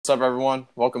What's up, everyone?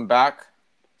 Welcome back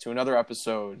to another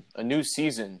episode, a new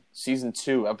season, season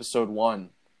 2, episode 1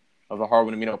 of the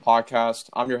Hardwood Amino podcast.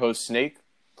 I'm your host, Snake,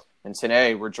 and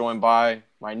today we're joined by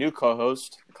my new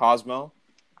co-host, Cosmo.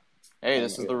 Hey,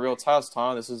 this is the real test,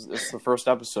 huh? This is the first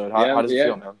episode. How does it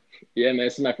feel, man? Yeah, man,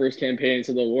 this is my first campaign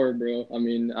into the war, bro. I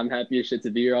mean, I'm happy as shit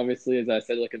to be here, obviously, as I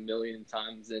said like a million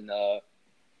times in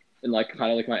like kind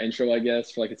of like my intro, I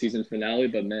guess, for like the season finale.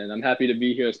 But man, I'm happy to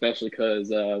be here, especially because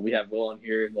we have Will on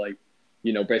here, like,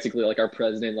 basically like our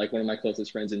president, like one of my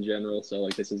closest friends in general. So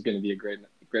like this is gonna be a great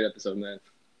episode, man.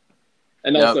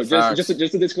 And also, just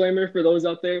a disclaimer for those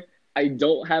out there. I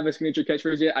don't have a signature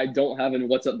catchphrase yet. I don't have an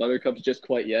What's Up Buttercups just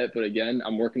quite yet. But again,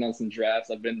 I'm working on some drafts.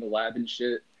 I've been in the lab and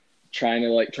shit, trying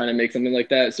to make something like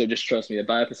that. So just trust me.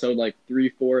 By episode like 3,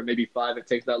 4, maybe 5, it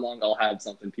takes that long, I'll have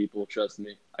something. People, trust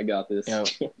me. I got this.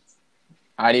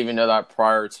 I didn't even know that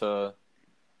prior to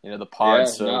the pod.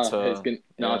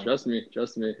 Trust me.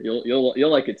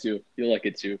 You'll like it too. You'll like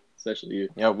it too. Especially you.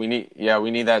 Yeah, we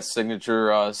need that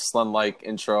signature Slum-like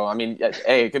intro. I mean,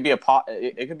 hey, it could be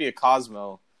a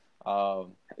Cosmo.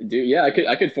 Dude, yeah,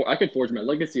 I could forge my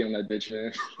legacy on that bitch,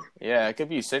 man. Yeah, it could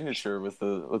be signature with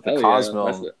the Hell Cosmo.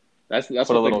 Yeah. That's what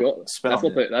the goal.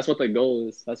 That's what the goal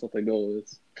is. That's what the goal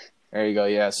is. There you go.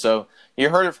 Yeah. So you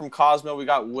heard it from Cosmo. We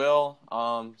got Will.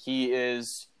 He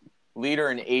is leader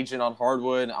and agent on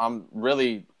Hardwood. I'm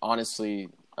really, honestly,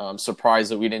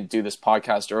 surprised that we didn't do this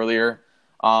podcast earlier.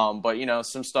 But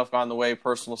some stuff got in the way,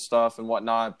 personal stuff and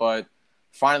whatnot. But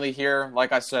finally here,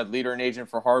 like I said, leader and agent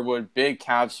for Hardwood, big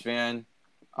Cavs fan,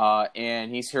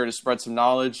 and he's here to spread some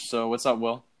knowledge. So what's up,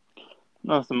 Will?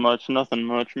 Nothing much,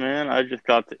 man. I just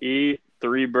got to eat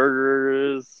 3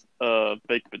 burgers,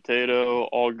 baked potato,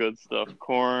 all good stuff,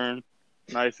 corn,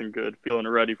 nice and good. Feeling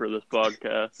ready for this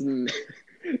podcast.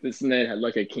 This man had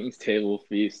like a king's table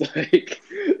feast. Like,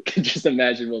 could just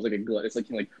imagine it was like a glut. It's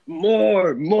like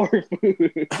more food.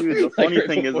 Dude, the funny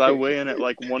thing is, I weigh in at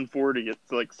like 140.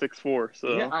 It's like 6'4".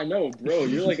 So yeah, I know, bro.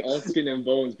 You're like all skin and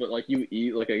bones, but like you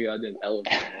eat like a goddamn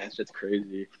elephant. Man. It's just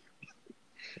crazy.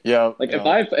 Yeah. Like if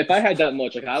I had that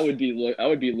much, like I would be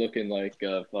looking like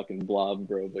a fucking blob,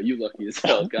 bro. But you lucky as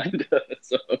hell, kinda.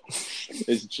 So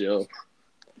it's chill.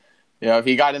 Yeah, if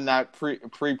he got in that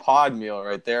pre-pod meal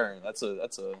right there, that's a.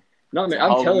 No, man,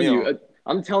 I'm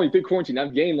telling you, through quarantine,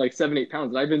 I've gained like 7-8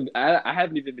 pounds, and I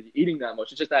haven't even been eating that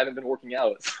much. It's just I haven't been working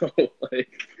out. So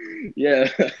like, yeah,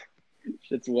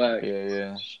 shit's whack.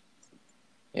 Yeah.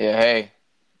 Hey,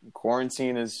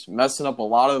 quarantine is messing up a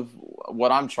lot of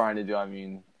what I'm trying to do. I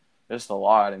mean, just a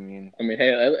lot.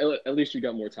 Hey, at least you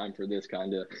got more time for this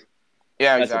kind of.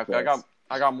 Yeah, exactly.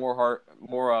 I got more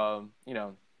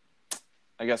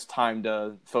I guess time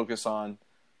to focus on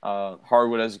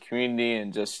Hardwood as a community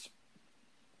and just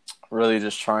really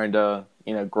just trying to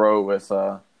grow with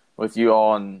you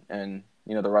all and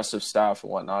the rest of staff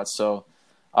and whatnot. So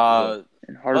and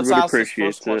Hardwood let's ask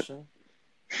appreciates this first question.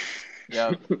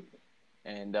 Yeah.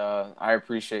 And I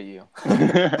appreciate you.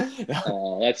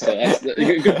 Oh, that's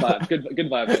good vibe.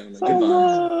 Good vibe,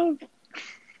 gentlemen. Good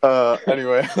vibes.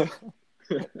 Anyway.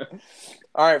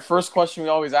 All right, first question we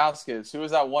always ask is, who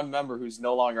is that one member who's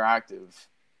no longer active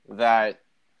that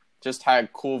just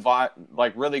had cool vibe,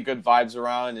 like really good vibes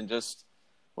around and just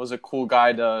was a cool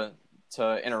guy to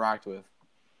interact with?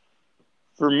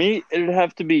 For me, it'd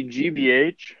have to be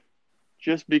GBH,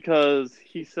 just because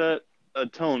he set a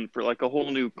tone for like a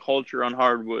whole new culture on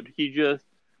Hardwood. He just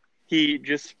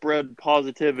spread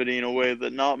positivity in a way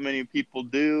that not many people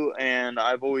do, and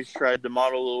I've always tried to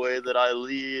model the way that I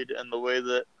lead and the way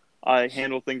that I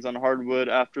handle things on Hardwood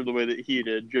after the way that he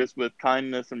did, just with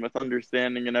kindness and with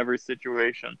understanding in every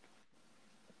situation.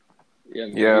 Yeah,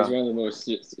 man, he's one of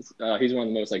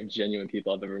the most like genuine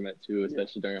people I've ever met too,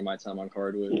 especially during my time on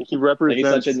Hardwood. He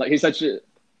represents. He's such a.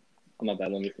 I'm not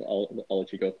bad. I'll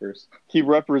let you go first. He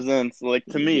represents, like,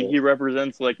 to me, he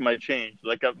represents like my change,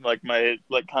 like my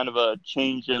kind of a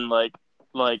change in like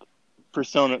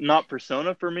persona, not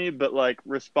persona for me, but like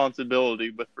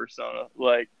responsibility with persona.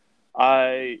 Like,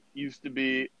 I used to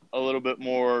be a little bit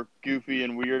more goofy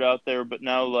and weird out there, but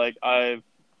now like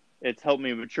it's helped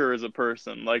me mature as a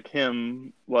person, like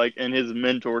him, like in his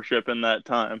mentorship in that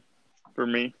time for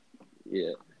me.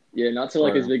 Yeah, not to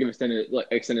like as big of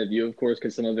extended view, of course,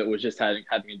 because some of it was just having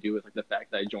to do with like the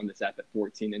fact that I joined this app at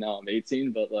 14 and now I'm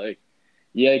 18. But like,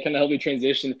 yeah, it kind of helped me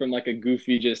transition from like a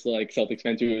goofy, just like Celtics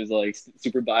fan who was like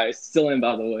super biased, still am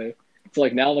by the way. So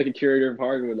like now I'm like a curator of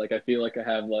Hardwood. Like I feel like I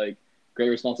have like great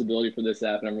responsibility for this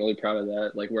app, and I'm really proud of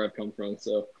that. Like where I've come from.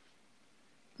 So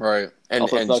Right.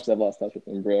 Also And sucks I've lost touch with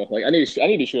him, bro. Like I need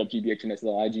to shoot up GBH next to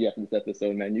the IG after this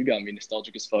episode, man. You got me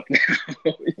nostalgic as fuck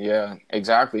now. yeah,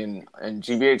 exactly. And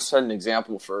GBH set an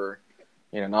example for,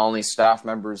 not only staff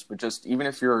members, but just even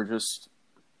if you're just,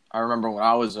 I remember when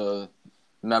I was a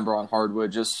member on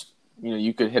Hardwood, just,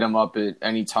 you could hit him up at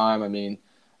any time. I mean,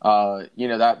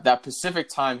 that Pacific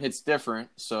time hits different,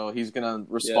 so he's going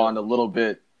to respond a little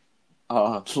bit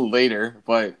later,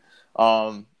 but,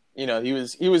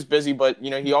 he was busy, but,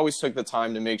 he always took the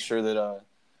time to make sure that,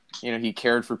 he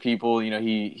cared for people. He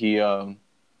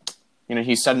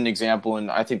set an example,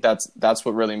 and I think that's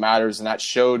what really matters. And that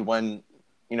showed when,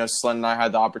 Slen and I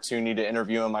had the opportunity to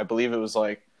interview him. I believe it was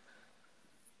like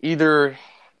either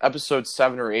episode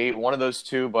 7 or 8, one of those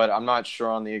two, but I'm not sure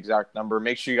on the exact number.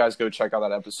 Make sure you guys go check out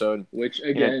that episode. Which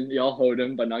again, y'all hoed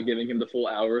him by not giving him the full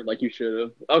hour like you should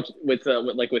have. Oh,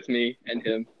 with me and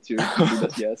him to be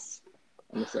best guests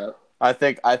on this app. I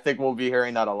think we'll be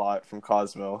hearing that a lot from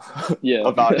Cosmo. Yeah,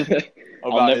 about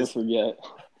I'll never forget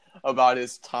about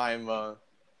his time.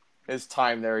 His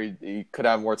time there, he could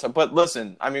have more time. But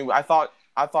listen, I mean, I thought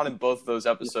in both of those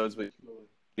episodes with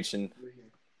most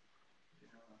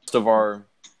of our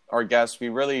guests, we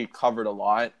really covered a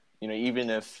lot. Even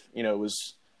if it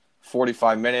was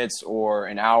 45 minutes or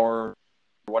an hour,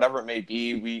 whatever it may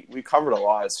be, we covered a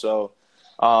lot. So,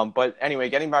 but anyway,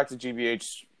 getting back to GBH,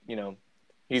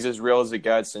 he's as real as it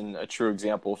gets and a true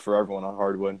example for everyone on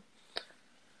Hardwood.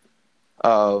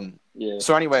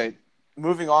 So anyway,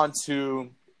 moving on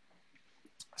to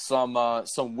some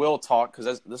Will talk,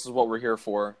 because this is what we're here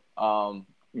for.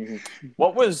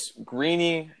 What was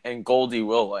Greeny and Goldie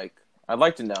Will like? I'd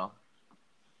like to know.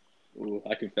 Ooh,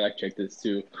 I can fact check this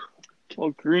too.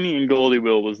 Well, Greeny and Goldie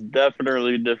Will was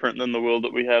definitely different than the Will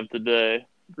that we have today.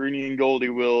 Greeny and Goldie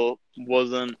Will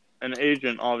wasn't an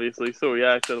agent, obviously, so he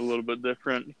acted a little bit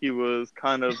different. He was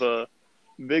kind of a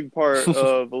big part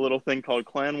of a little thing called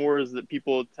Clan Wars that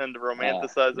people tend to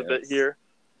romanticize a bit here.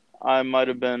 I might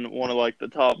have been one of like the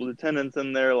top lieutenants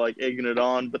in there, like egging it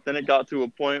on, but then it got to a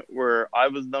point where I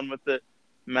was done with it.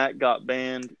 Matt got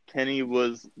banned. Kenny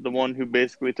was the one who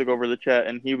basically took over the chat,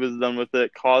 and he was done with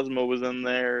it. Cosmo was in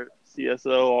there,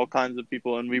 CSO, all kinds of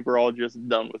people, and we were all just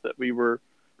done with it. We were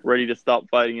ready to stop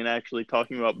fighting and actually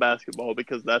talking about basketball,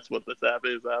 because that's what this app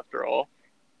is after all.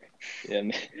 Yeah,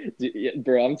 man.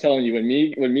 Bro, I'm telling you, when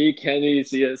me, Kenny,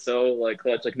 CSO, like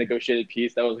Clutch, like negotiated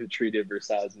peace, that was the Treaty of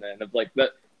Versailles, man. Of like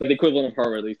that, the equivalent of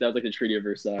Harvard, at least that was like the Treaty of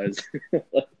Versailles.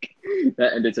 Like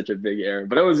that ended such a big era,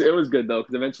 but it was good though,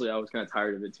 because eventually I was kind of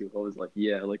tired of it too. I was like,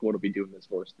 yeah, like what are we doing this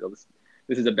for? Still, this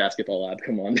is a basketball lab.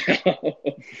 Come on now.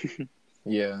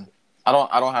 Yeah, I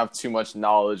don't have too much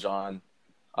knowledge on.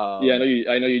 Yeah, I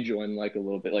know you joined like a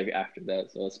little bit like after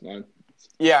that, so that's fine.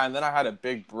 Yeah, and then I had a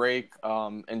big break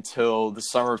until the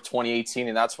summer of 2018,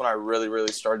 and that's when I really,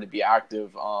 really started to be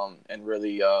active and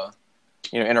really,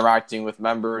 interacting with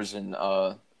members and,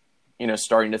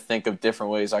 starting to think of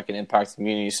different ways I can impact the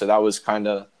community. So that was kind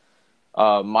of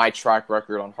my track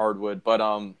record on Hardwood. But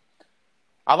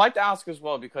I'd like to ask as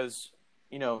well, because,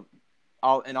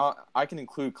 I can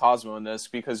include Cosmo in this,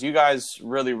 because you guys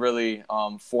really, really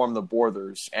formed the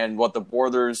Borthers, and what the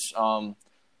Borthers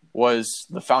was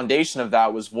the foundation of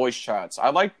that was voice chats.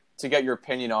 I'd like to get your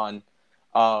opinion on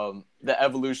the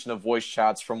evolution of voice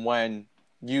chats from when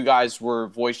you guys were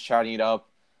voice chatting it up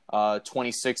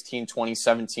 2016,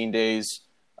 2017 days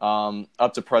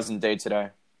up to present day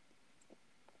today.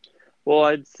 Well,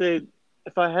 I'd say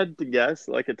if I had to guess,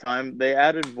 like a time, they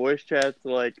added voice chats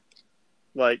like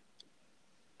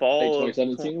fall like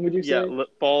 2017, would you say? Yeah,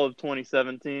 fall of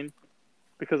 2017.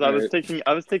 Because I was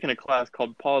taking a class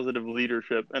called Positive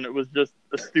Leadership, and it was just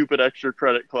a stupid extra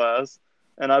credit class.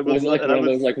 And I was like one of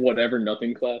those like whatever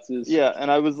nothing classes. Yeah, and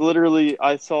I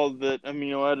saw that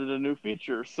Amino added a new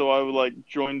feature, so I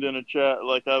joined in a chat.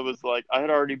 I had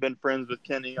already been friends with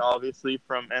Kenny, obviously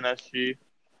from NSG,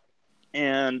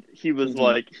 and he was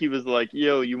like,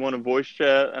 "Yo, you want to voice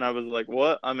chat?" And I was like,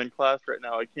 "What? I'm in class right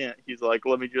now. I can't." He's like,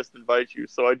 "Let me just invite you."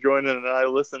 So I joined in and I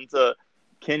listened to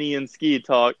Kenny and Ski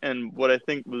talk, and what I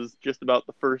think was just about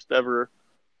the first ever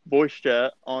voice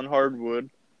chat on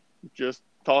Hardwood, just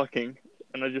talking,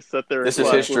 and I just sat there. This is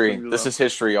history. This is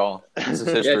history, y'all. This is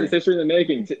history. Yeah, it's history in the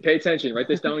making. Pay attention. Write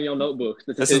this down in your notebooks.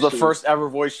 This is the first ever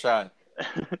voice chat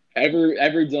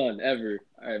ever done. All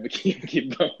right, but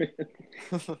keep going.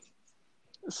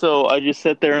 So I just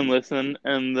sat there and listened,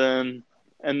 and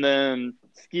then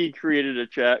Ski created a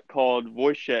chat called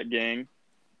Voice Chat Gang,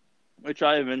 which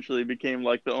I eventually became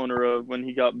like the owner of when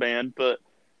he got banned. But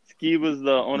Ski was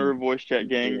the owner of Voice Chat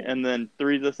Gang, and then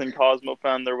Threesus and Cosmo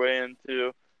found their way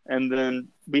into, and then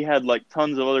we had like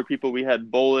tons of other people. We had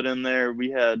Bullet in there.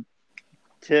 We had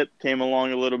Tip came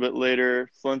along a little bit later.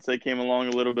 Slinse came along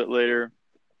a little bit later.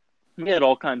 We had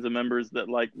all kinds of members that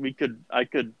like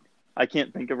I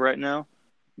can't think of right now,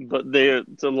 but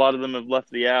so a lot of them have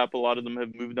left the app. A lot of them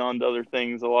have moved on to other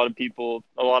things. A lot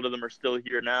of them are still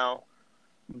here now,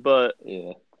 but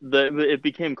Yeah. it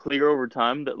became clear over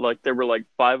time that like there were like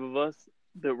 5 of us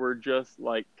that were just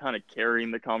like kind of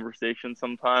carrying the conversation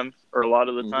sometimes, or a lot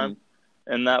of the time,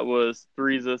 and that was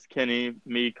Threesus, Kenny,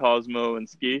 me, Cosmo, and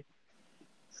Ski.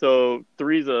 So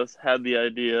Threesus had the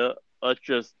idea, let's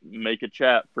just make a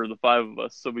chat for the 5 of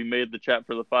us. So we made the chat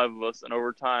for the 5 of us, and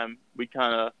over time we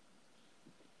kind of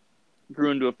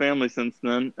grew into a family since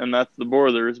then, and that's the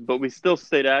Borthers. But we still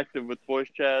stayed active with voice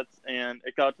chats, and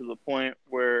it got to the point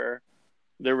where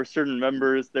there were certain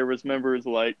members. There was members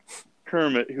like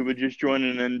Kermit who would just join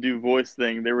in and do voice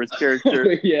thing. There was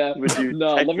characters Yeah. who would do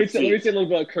No, let me say a text-to-speech. little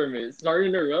about Kermit. Sorry to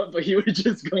interrupt, but he would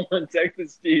just go on text to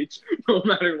speech no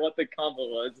matter what the combo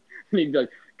was. And he'd be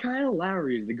like, Kyle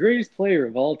Lowry is the greatest player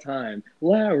of all time.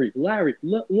 Lowry. And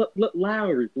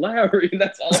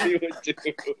that's all he would do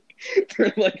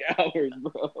for like hours,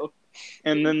 bro.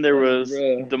 And then there was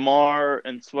Bro. DeMar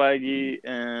and Swaggy,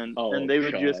 and they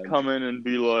would just God. come in and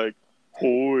be like,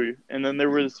 "Hoy!" And then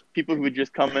there was people who would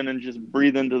just come in and just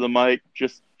breathe into the mic,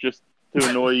 just to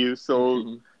annoy you.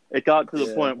 So it got to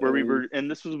the point where we were, and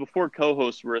this was before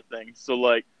co-hosts were a thing. So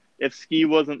like, if Ski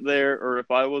wasn't there or if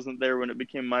I wasn't there when it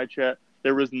became my chat,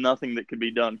 there was nothing that could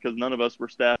be done because none of us were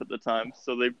staff at the time.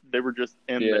 So they were just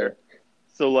in there.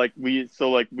 So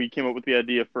we came up with the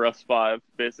idea for us 5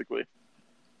 basically.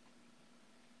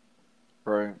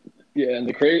 Right. Yeah, and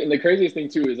the craziest thing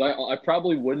too is I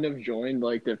probably wouldn't have joined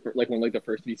like when the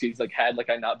first VCs like had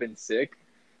like I not been sick,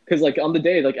 because like on the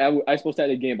day like I was supposed to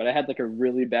have a game, but I had like a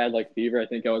really bad like fever. I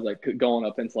think I was like going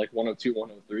up into like 102,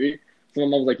 103. So my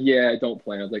mom was like, "Yeah, don't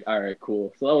play." I was like, "All right,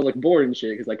 cool." So I was like bored and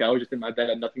shit because like I was just in my bed,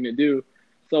 had nothing to do.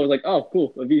 So I was like, "Oh,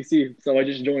 cool, a VC." So I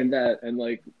just joined that, and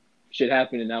like shit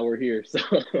happened, and now we're here. So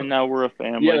And now we're a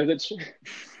family. yeah,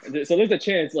 so there's a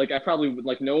chance, like I probably would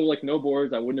like no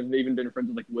boards. I wouldn't have even been friends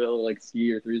with like Will, or, like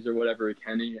Ski or Threes or whatever, or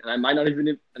Kenny, and I might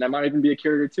even be a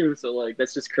carrier too. So like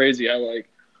that's just crazy. How like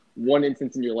one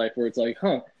instance in your life where it's like,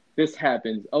 huh, this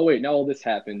happened. Oh wait, now all this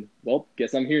happened. Well,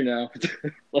 guess I'm here now.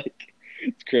 Like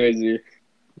it's crazy.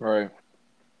 Right.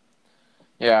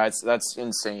 Yeah, that's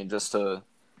insane. Just to,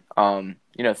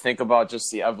 think about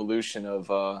just the evolution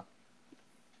of,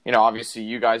 obviously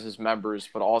you guys as members,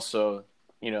 but also,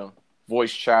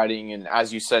 voice chatting, and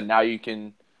as you said, now you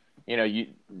can,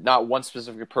 not one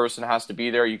specific person has to be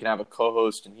there. You can have a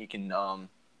co-host, and he can,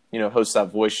 host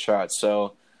that voice chat.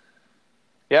 So,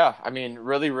 yeah, I mean,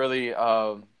 really, really,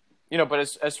 but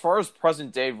as far as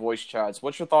present day voice chats,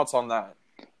 what's your thoughts on that?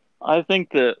 I think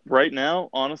that right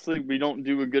now, honestly, we don't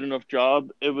do a good enough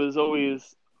job. It was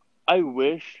always, I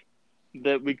wish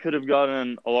that we could have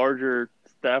gotten a larger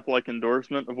staff like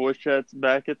endorsement of voice chats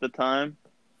back at the time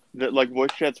that like voice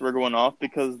chats were going off,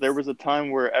 because there was a time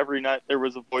where every night there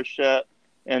was a voice chat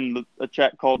and a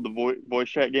chat called the voice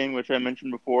chat game, which I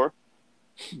mentioned before.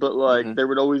 But like there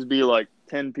would always be like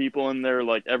 10 people in there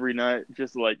like every night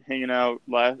just like hanging out,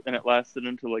 and it lasted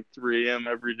until like 3 a.m.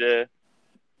 every day.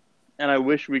 And I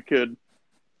wish we could,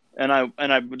 and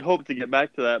I would hope to get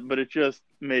back to that, but it just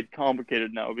made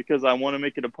complicated now because I want to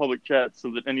make it a public chat so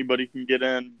that anybody can get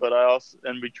in. But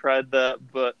we tried that,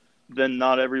 but then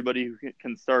not everybody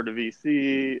can start a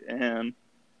VC, and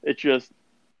it's just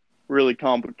really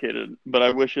complicated. But I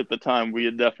wish at the time we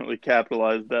had definitely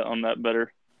capitalized on that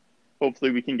better. Hopefully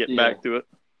we can get back to it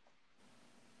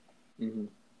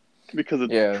because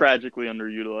it's tragically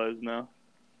underutilized now.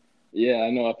 Yeah,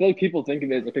 I know. I feel like people think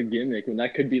of it as like a gimmick when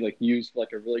that could be like used for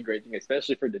like a really great thing,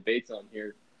 especially for debates on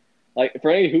here. Like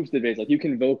for any hoops debates, like you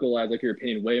can vocalize like your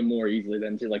opinion way more easily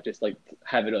than to like just like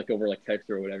have it like over like text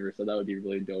or whatever. So that would be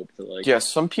really dope to like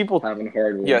some people having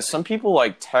hardware. Yeah, some people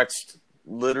like text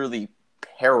literally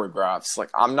paragraphs. Like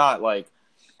I'm not like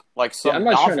some. I'm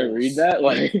not novels. trying to read that.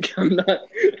 Like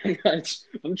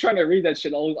I'm trying to read that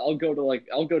shit. I'll go to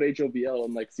HOBL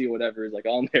and like see whatever is like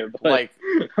on there. But like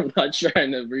I'm not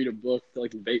trying to read a book to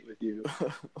like debate with you.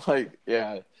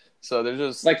 So they're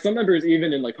just like some members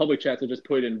even in like public chats will just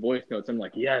put it in voice notes. I'm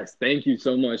like, yes, thank you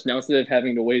so much. Now instead of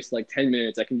having to waste like 10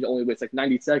 minutes, I can only waste like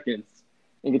 90 seconds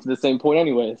and get to the same point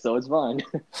anyway. So it's fine.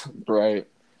 Right.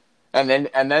 And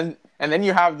then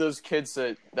you have those kids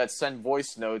that send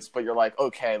voice notes, but you're like,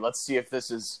 okay, let's see if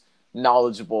this is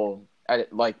knowledgeable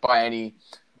by any,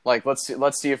 like let's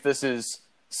see if this is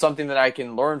something that I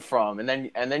can learn from, and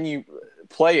then you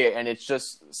play it and it's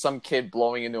just some kid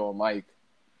blowing into a mic.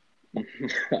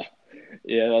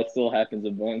 Yeah, that still happens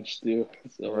a bunch too.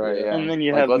 So, right. Yeah. And then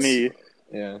you have me.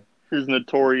 Yeah. who's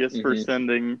notorious for Mhm.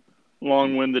 sending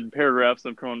long-winded paragraphs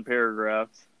of cone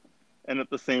paragraphs, and at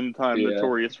the same time Yeah.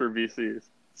 notorious for VCs.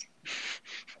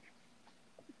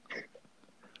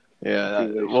 Yeah.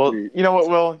 Two-way Well, street. you know what,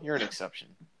 Will? You're an exception.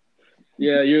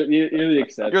 Yeah, you're the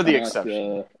exception. You're the not,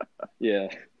 exception. Yeah.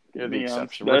 You're the Yeah, I'm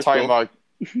exception. We're talking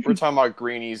special. about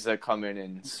greenies that come in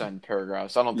and send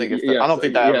paragraphs. I don't think it's Yeah, I don't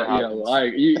think that ever yeah. happens. Well,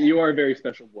 you are a very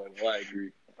special boy. Well,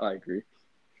 I agree.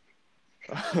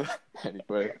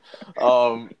 Anyway,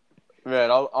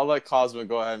 man, I'll let Cosmo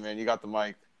go ahead, man. You got the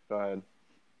mic. Go ahead.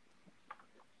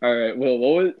 All right.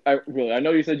 Well, I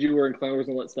know you said you were in Clan Wars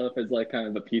and all that stuff as like kind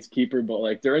of a peacekeeper, but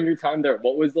like during your time there,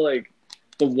 what was like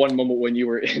the one moment when you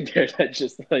were in there that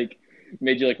just like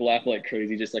made you like laugh like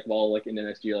crazy, just like while like in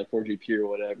NSG like 4GP or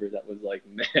whatever? That was like,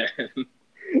 man,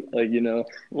 like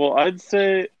Well, I'd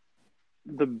say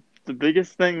the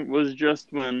biggest thing was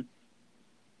just when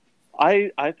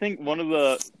I think one of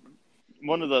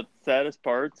the saddest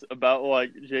parts about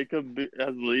like Jacob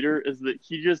as leader is that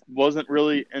he just wasn't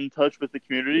really in touch with the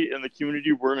community, and the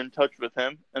community weren't in touch with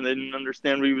him, and they didn't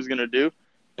understand what he was gonna do.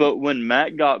 But when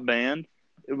Matt got banned,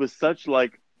 it was such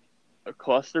like a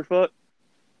clusterfuck.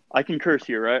 I can curse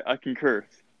here, right? I can curse.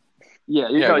 Yeah,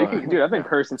 go can, ahead. dude. I've been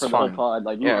cursing It's for the whole fine. pod.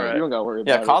 Like, Yeah, you don't gotta worry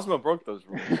Yeah, about Cosmo broke those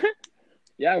rules. it.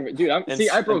 Yeah, dude.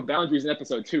 I broke boundaries in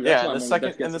episode 2. That's Yeah, why in I'm the one of second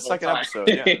best guests of all episode,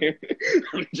 time. yeah.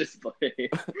 I'm just playing.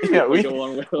 Yeah, we Go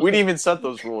on, Will. didn't even set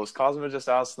those rules. Cosmo just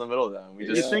asked in the middle of them. We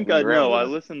You just think we I'd ran know? with I it.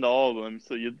 listened to all of them,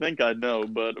 so you'd think I'd know,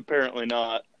 but apparently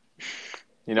not.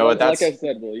 You know what? That's like I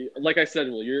said,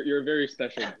 Will, you're a very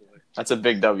special boy. that's a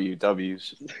big W.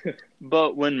 W's.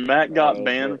 But when Matt got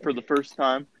banned but- for the first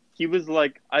time, he was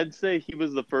like, I'd say he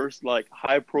was the first like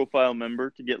high profile member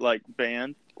to get like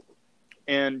banned.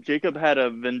 And Jacob had a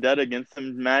vendetta against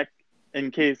him. Mac,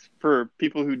 in case for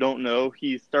people who don't know,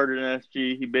 he started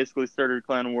NSG. He basically started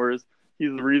Clan Wars.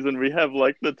 He's the reason we have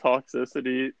like the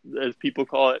toxicity, as people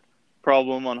call it,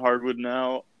 problem on hardwood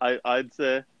now. I'd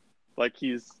say like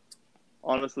he's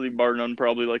honestly bar none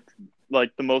probably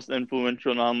like the most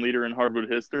influential non-leader in hardwood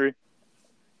history.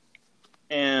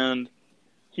 And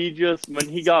he just, when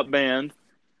he got banned,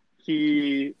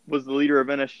 he was the leader of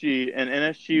NSG, and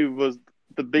NSG was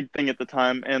the big thing at the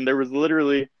time. And there was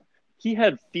literally, he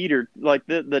had feeder, like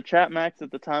the chat max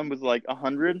at the time was like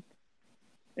 100,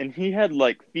 and he had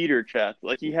like feeder chats.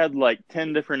 Like he had like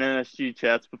 10 different NSG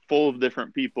chats full of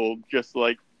different people, just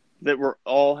like that were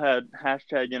all had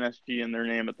hashtag NSG in their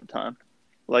name at the time.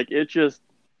 Like it was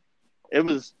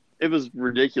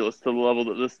ridiculous to the level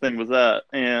that this thing was at.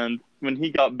 And when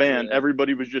he got banned,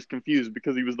 everybody was just confused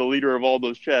because he was the leader of all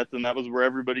those chats, and that was where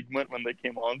everybody went when they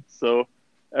came on. So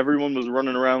everyone was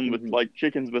running around with like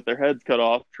chickens with their heads cut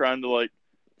off, trying to like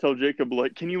tell Jacob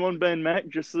like, "Can you unban Mac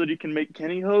just so that he can make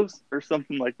Kenny host?" or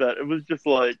something like that. It was just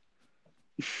like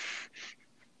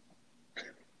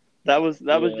that was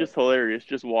just hilarious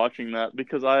just watching that,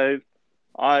 because I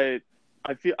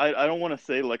feel I don't want to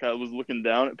say like I was looking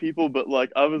down at people, but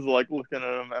like I was like looking at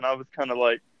them and I was kind of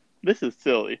like, this is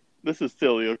silly.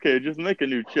 Okay, just make a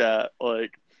new chat.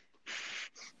 Like,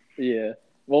 yeah.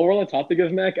 Well, we're on the topic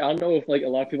of Mac. I don't know if like a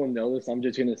lot of people know this. I'm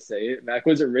just gonna say it. Mac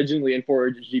was originally in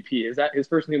 4GP. His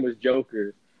first name was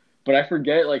Joker, but I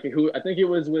forget like who. I think it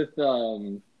was with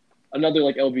another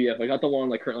like LBF, like not the one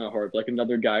like currently on Hard, but like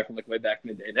another guy from like way back in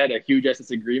the day. They had a huge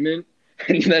disagreement,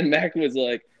 and then Mac was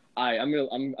like, I'm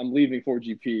leaving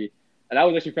 4GP. And I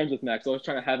was actually friends with Max, so I was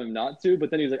trying to have him not to, but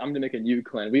then he was like, I'm going to make a new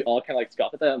clan. We all kind of like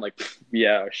scoffed at that. I'm like,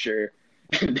 yeah, sure.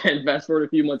 And then fast forward a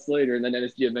few months later, and then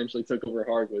NSG eventually took over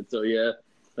Hardwood. So yeah,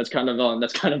 that's kind of on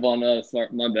us.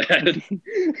 My bad.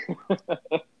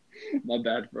 My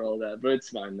bad for all that, but it's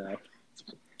fine now.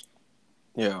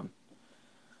 Yeah.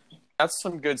 That's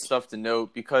some good stuff to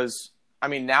note, because I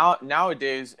mean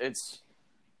nowadays it's,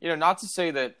 not to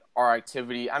say that our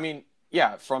activity, I mean,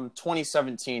 yeah, from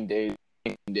 2017 days,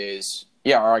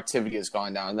 yeah, our activity has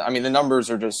gone down. I mean, the numbers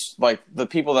are just like the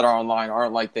people that are online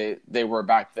aren't like they were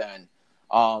back then.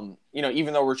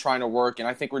 Even though we're trying to work, and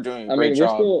I think we're doing a great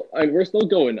job. We're still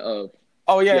going up.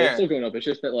 Oh yeah, we're still going up. It's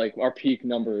just that like our peak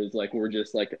numbers, like we're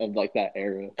just like of like that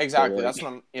era. Exactly. So, like,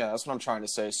 that's what I'm trying to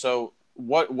say. So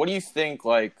what do you think?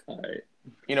 Like, right.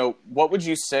 What would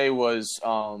you say was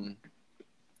the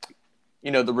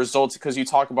results? Because you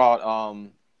talk about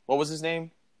what was his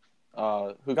name?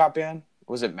 Who got banned?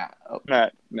 Was it Matt? Oh,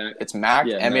 Matt. It's Mac.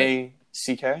 Yeah, MACK.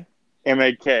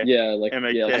 MAK. Yeah, like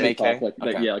MAK. Tupac,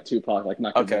 Okay. like Tupac, like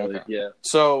Okay. Yeah.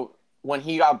 So when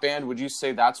he got banned, would you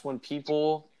say that's when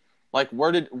people, like,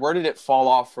 where did it fall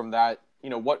off from that?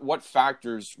 What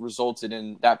factors resulted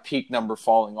in that peak number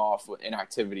falling off in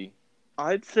activity?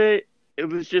 I'd say it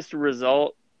was just a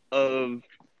result of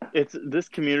this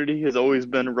community has always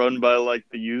been run by like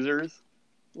the users.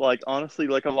 Like honestly,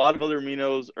 like a lot of other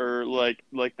aminos are like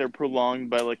they're prolonged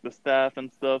by like the staff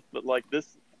and stuff, but like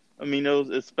this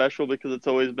aminos is special because it's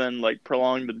always been like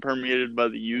prolonged and permeated by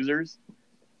the users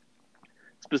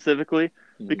specifically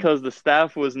because the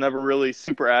staff was never really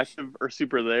super active or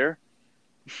super there.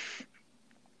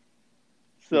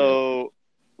 So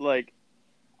like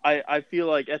I feel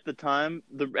like at the time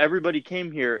everybody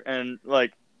came here and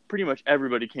like pretty much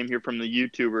everybody came here from the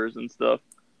YouTubers and stuff.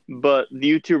 But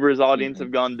the YouTubers audience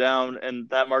have gone down and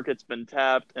that market's been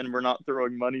tapped and we're not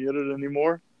throwing money at it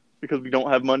anymore because we don't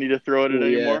have money to throw at it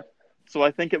anymore. So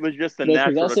I think it was just a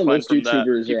natural decline from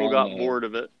that. People got bored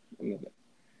of it.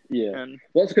 Yeah.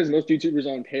 Well, it's because most YouTubers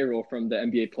are on payroll from the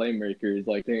NBA Playmakers,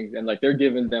 like things, and like they're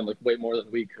giving them like way more than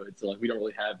we could. So like we don't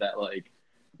really have that like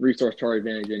resource chart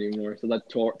advantage anymore. So that's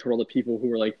to all the people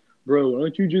who are like, bro, why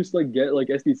don't you just like get like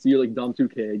SDC or like Dom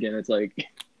 2K again? It's like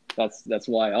that's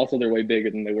why. Also, they're way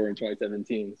bigger than they were in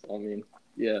 2017. So I mean,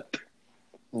 yeah.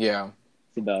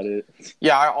 That's about it.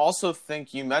 Yeah, I also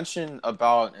think you mentioned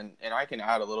about, and I can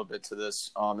add a little bit to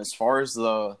this, as far as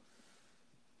the,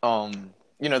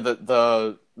 you know,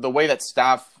 the way that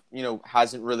staff, you know,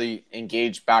 hasn't really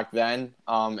engaged back then.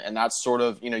 And that's sort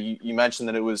of, you know, you mentioned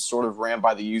that it was sort of ran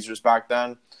by the users back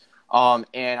then.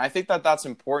 And I think that that's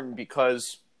important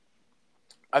because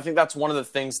I think that's one of the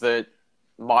things that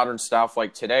modern staff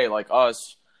like today, like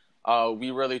us,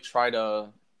 we really try to,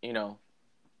 you know,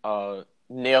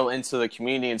 nail into the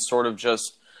community and sort of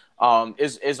just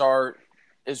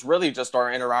is really just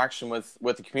our interaction with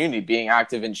the community, being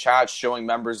active in chats, showing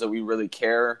members that we really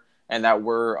care and that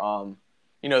we're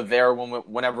you know, there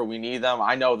whenever we need them.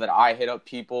 I know that I hit up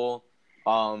people,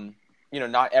 you know,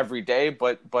 not every day,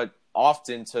 but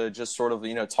often to just sort of,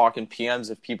 you know, talk in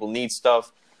PMs if people need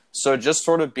stuff. So just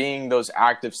sort of being those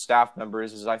active staff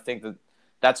members is, I think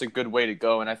that's a good way to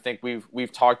go. And I think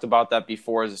we've talked about that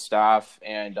before as a staff.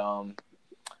 And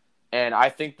I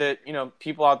think that, you know,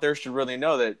 people out there should really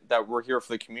know that we're here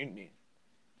for the community.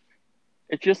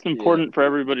 It's just important for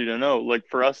everybody to know, like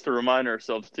for us to remind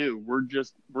ourselves too,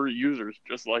 we're users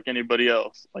just like anybody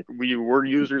else. Like we're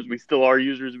users, we still are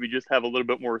users, we just have a little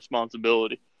bit more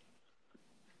responsibility.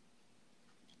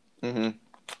 Yeah,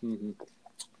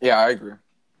 I agree.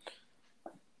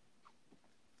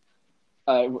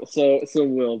 So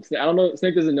Will, I don't know,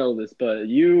 Snake doesn't know this, but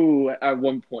you at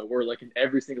one point were like in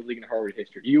every single league in Harvard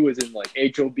history. You was in like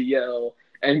HOBL,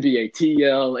 NBA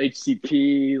TL,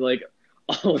 HCP, like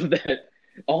all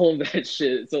of that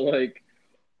shit. So like,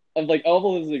 of like all of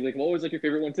those leagues, like what was like your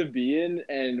favorite one to be in,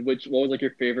 and what was like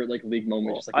your favorite like league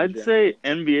moment? Well, just, like, I'd say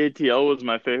NBA TL was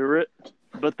my favorite,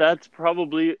 but that's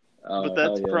probably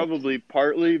probably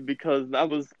partly because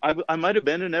I might have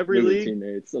been in every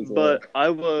league, but I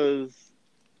was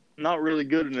not really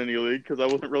good in any league because I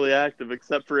wasn't really active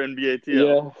except for NBA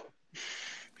TL.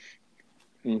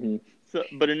 So,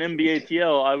 but in NBA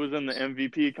TL, I was in the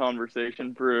MVP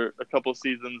conversation for a couple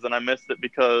seasons, and I missed it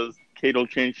because Cato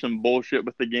changed some bullshit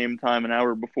with the game time an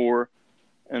hour before,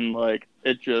 and like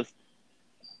it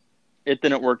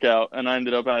didn't work out, and I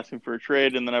ended up asking for a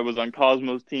trade, and then I was on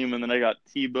Cosmo's team, and then I got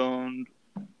T-boned,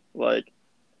 like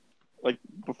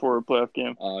before a playoff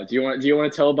game. Do you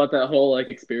want to tell about that whole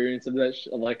like experience of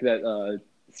that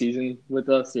season with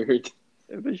us? Or... It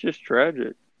was just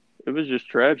tragic.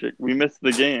 We missed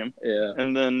the game. Yeah.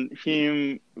 And then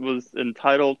Heem was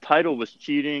entitled. Title was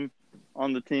cheating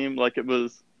on the team. Like it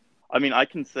was. I mean, I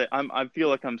can say I feel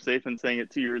like I'm safe in saying it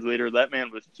 2 years later. That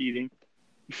man was cheating.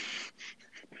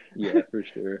 Yeah, for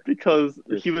sure. Because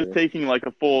he was taking like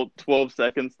a full 12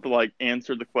 seconds to like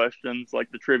answer the questions,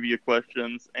 like the trivia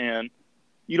questions, and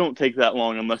you don't take that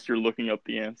long unless you're looking up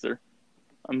the answer.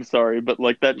 I'm sorry, but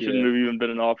like that shouldn't have even been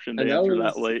an option to answer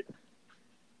that late.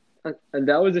 And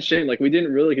that was a shame. Like we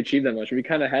didn't really achieve that much. We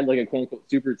kind of had like a quote unquote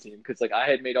super team because like I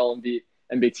had made all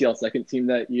NBTL second team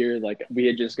that year. Like we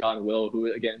had just gotten Will,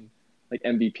 who again like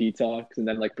MVP talks, and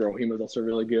then like Brohim was also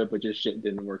really good, but just shit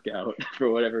didn't work out for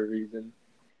whatever reason.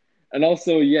 And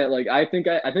also, yeah, like I think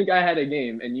I had a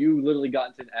game, and you literally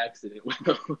got into an accident with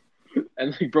him.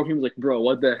 And like Brohim was like, "Bro,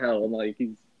 what the hell?" I'm like,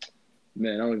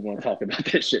 man, I don't even want to talk about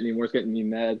that shit anymore. It's getting me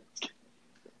mad.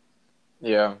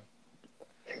 Yeah.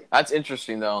 That's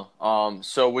interesting though.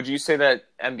 So would you say that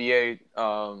NBA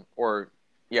NBA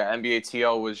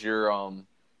TL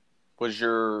was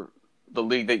the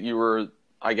league that you were,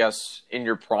 I guess, in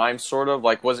your prime sort of?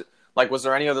 Was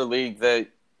there any other league that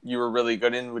you were really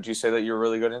good in? Would you say that you were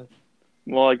really good in?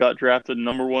 Well, I got drafted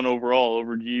number 1 overall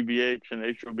over GBH and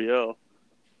HOBL.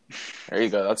 There you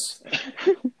go. That's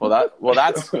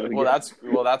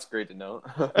great to know.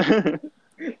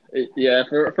 Yeah,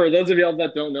 for those of y'all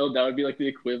that don't know, that would be like the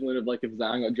equivalent of like if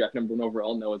Zion got drafted number 1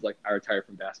 overall, Noah's like, I retire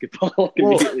from basketball like,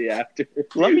 Well, immediately after.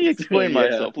 Let me So, explain yeah.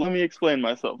 myself. Let me explain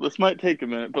myself. This might take a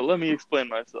minute, but let me explain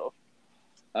myself.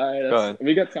 All right, Go ahead.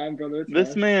 we got time, brother. It's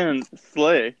This fine. man,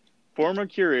 Slay, former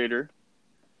curator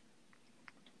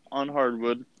on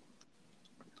Hardwood,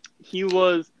 he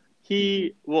was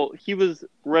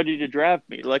ready to draft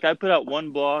me. Like, I put out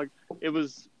one blog. It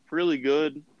was really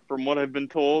good from what I've been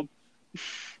told.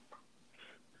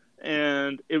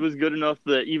 And it was good enough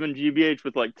that even GBH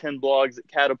with like 10 blogs, it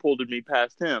catapulted me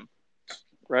past him,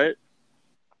 right?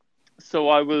 So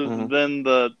I was then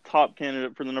the top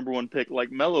candidate for the number 1 pick.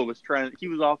 Like, Melo was he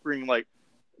was offering like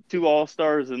 2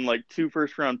 All-Stars and like 2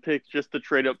 first-round picks just to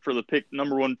trade up for the pick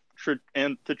number 1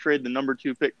 and to trade the number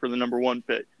 2 pick for the number 1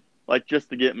 pick, like just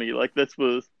to get me. Like, this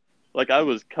was like, I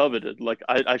was coveted. Like,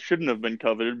 I shouldn't have been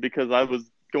coveted because I was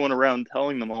going around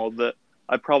telling them all that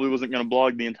I probably wasn't going to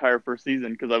blog the entire first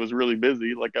season because I was really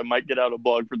busy. Like, I might get out a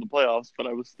blog for the playoffs, but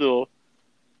I was still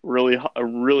a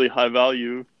really high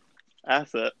value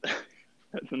asset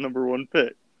at the number 1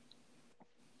 pick.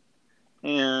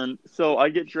 And so I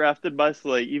get drafted by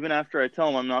Slay. Even after I tell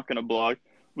him I'm not going to blog,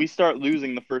 we start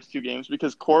losing the first 2 games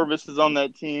because Corvus is on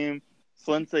that team.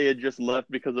 Slinsei had just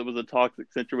left because it was a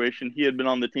toxic situation. He had been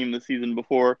on the team the season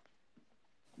before.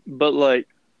 But like,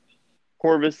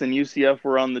 Corvus and UCF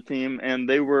were on the team, and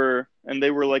they were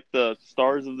like the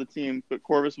stars of the team. But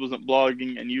Corvus wasn't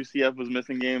blogging, and UCF was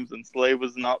missing games, and Slay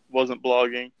wasn't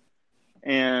blogging.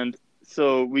 And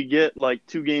so we get like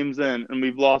 2 games in, and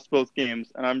we've lost both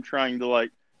games, and I'm trying to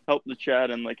like help the chat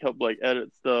and like help like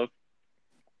edit stuff.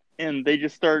 And they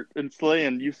just start, and Slay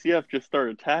and UCF just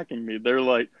start attacking me. They're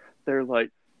like,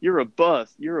 you're a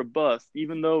bust,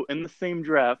 even though in the same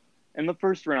draft, in the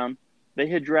first round, they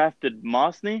had drafted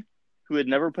Mosny, who had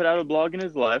never put out a blog in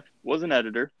his life, was an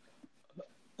editor.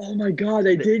 Oh my God,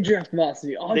 they did draft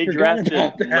Mossy. Oh, They I forgot drafted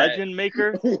about that. Legend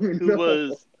Maker, who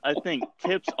was, I think,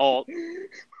 Tips alt.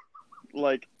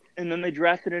 Like, and then they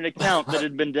drafted an account that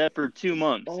had been dead for 2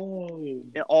 months. Oh.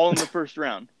 All in the first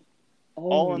round. Oh,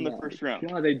 All in the first round.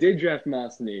 God, they did draft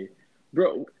Mosny.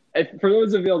 Bro, for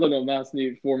those of y'all that don't know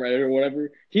Mosny, former editor or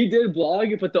whatever, he did blog,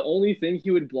 but the only thing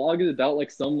he would blog is about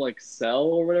like some like cell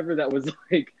or whatever that was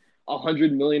like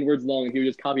 100 million words long, and he would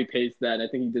just copy paste that. And I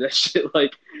think he did that shit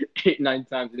like 8-9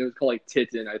 times, and it was called like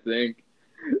Titin, I think.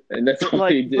 And that's all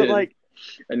he did. But like,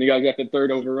 and he got drafted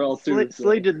 3rd overall too.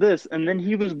 Slay did this, and then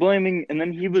he was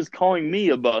calling me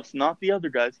a bust, not the other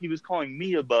guys. He was calling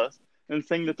me a bust and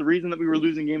saying that the reason that we were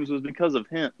losing games was because of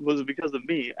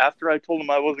me. After I told him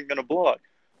I wasn't going to blog,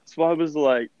 so I was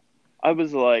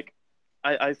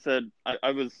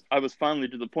finally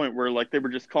to the point where like they were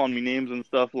just calling me names and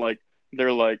stuff. Like,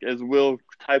 they're like, as Will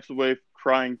types away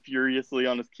crying furiously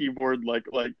on his keyboard, like,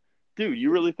 dude,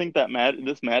 you really think that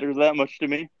this matters that much to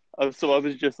me? So I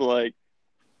was just like,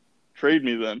 trade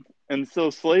me then. And so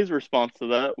Slay's response to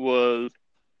that was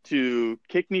to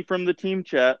kick me from the team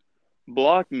chat,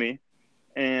 block me,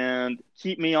 and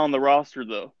keep me on the roster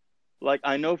though. Like,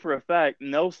 I know for a fact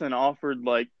Nelson was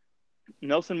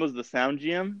the sound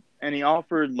GM, and he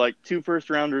offered like 2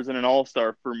 first-rounders and an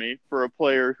all-star for me for a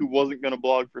player who wasn't going to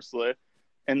blog for Slay.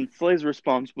 And Slay's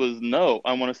response was, no,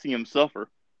 I want to see him suffer.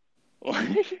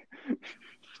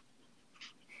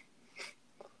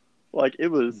 Like, it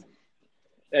was...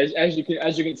 As you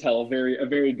can tell, a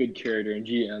very good character and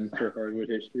GM for Hardwood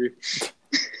history.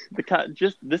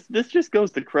 This just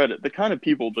goes to credit. The kind of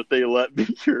people that they let be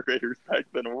curators back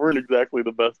then weren't exactly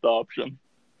the best option.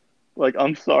 Like,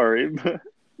 I'm sorry, but...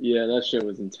 Yeah, that shit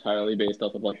was entirely based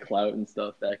off of like clout and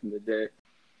stuff back in the day.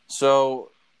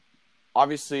 So,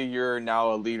 obviously, you're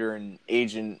now a leader and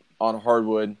agent on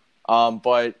Hardwood.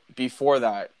 But before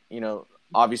that,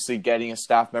 obviously getting a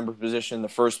staff member position in the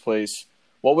first place,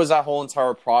 what was that whole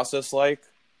entire process like?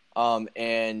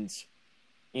 And,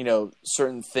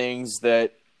 certain things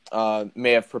that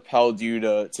may have propelled you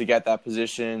to get that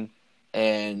position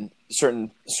and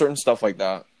certain stuff like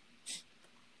that.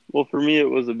 Well, for me, it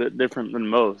was a bit different than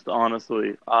most,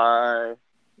 honestly.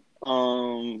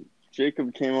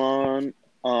 Jacob came on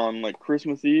like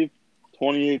Christmas Eve,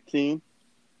 2018,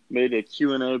 made a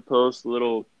Q&A post,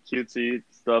 little cutesy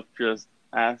stuff, just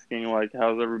asking like,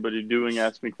 how's everybody doing?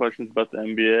 Asked me questions about the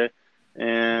NBA,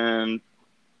 and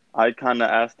I kind of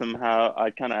asked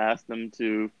him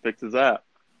to fix his app.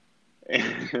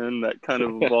 And that kind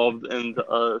of evolved into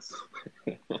us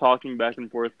talking back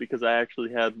and forth because I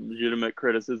actually had legitimate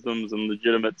criticisms and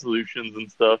legitimate solutions and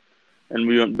stuff. And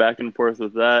we went back and forth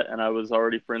with that. And I was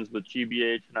already friends with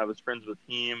GBH, and I was friends with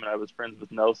Heem, and I was friends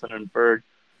with Nelson and Ferg.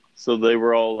 So they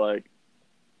were all like,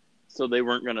 so they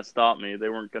weren't going to stop me. They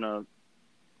weren't going to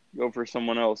go for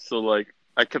someone else. So like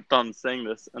I kept on saying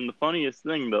this, and the funniest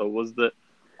thing though was that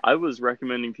I was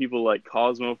recommending people like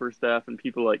Cosmo for staff and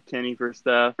people like Kenny for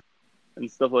staff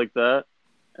and stuff like that.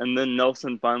 And then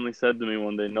Nelson finally said to me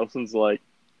one day, Nelson's like,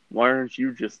 "Why aren't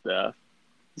you just staff?"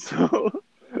 So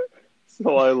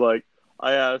so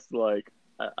I asked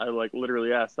I like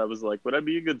literally asked. I was like, "Would I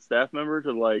be a good staff member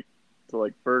to like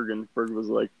Ferg?" And Ferg was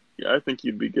like, "Yeah, I think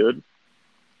you'd be good."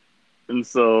 And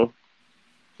so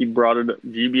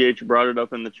GBH brought it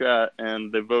up in the chat,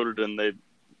 and they voted, and they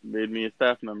made me a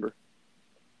staff member.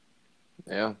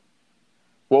 Yeah.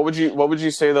 What would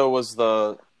you say though was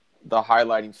the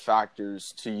highlighting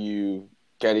factors to you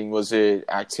getting? Was it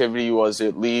activity? Was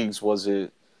it leagues? Was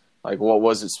it like what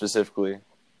was it specifically?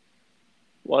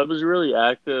 Well, I was really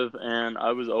active, and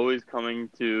I was always coming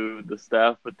to the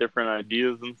staff with different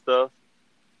ideas and stuff.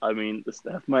 I mean, the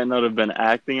staff might not have been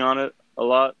acting on it a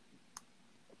lot,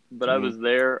 but I was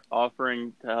there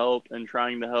offering to help and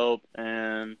trying to help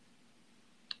and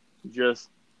just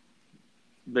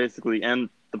basically, and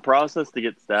the process to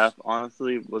get staff,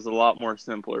 honestly, was a lot more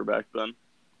simpler back then,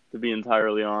 to be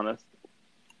entirely honest.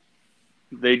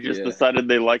 They just decided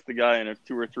they liked the guy, and if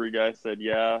 2 or 3 guys said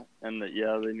yeah, and that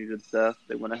they needed staff,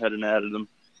 they went ahead and added him.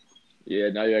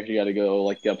 Yeah, now you actually got to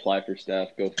go apply for staff.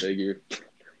 Go figure.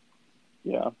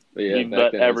 Yeah, but yeah, we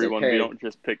vet everyone. We don't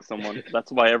just pick someone.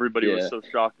 That's why everybody was so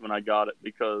shocked when I got it,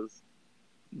 because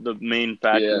the main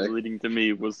factors leading to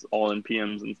me was all in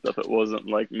PMs and stuff. It wasn't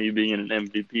like me being an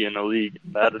MVP in a league.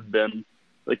 That had been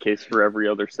the case for every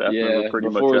other staff member pretty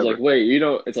much ever. It's like, wait, you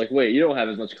don't have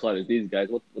as much clout as these guys.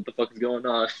 What the fuck is going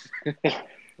on?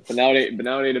 but now it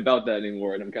ain't about that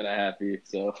anymore, and I'm kind of happy.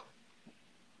 So,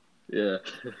 yeah.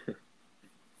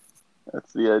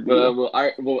 That's the idea. But,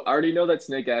 I already know that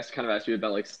Snake asked you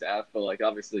about like staff, but like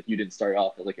obviously like, you didn't start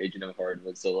off as like agent of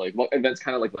Hardwood. So like, what events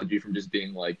kind of like led you from just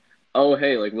being like, oh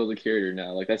hey, like Will's a curator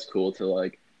now, like that's cool, to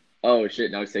like, oh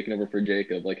shit, now he's taking over for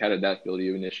Jacob. Like, how did that feel to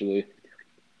you initially?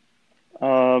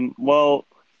 Well,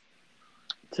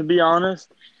 to be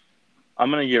honest, I'm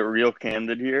gonna get real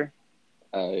candid here.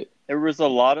 There was a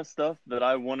lot of stuff that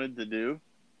I wanted to do,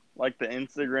 like the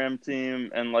Instagram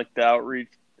team and like the outreach,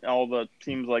 all the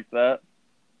teams like that.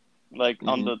 Like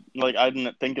on the I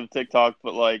didn't think of TikTok,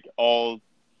 but like all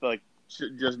like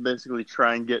just basically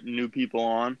try and get new people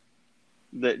on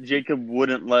that Jacob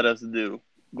wouldn't let us do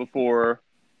before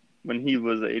when he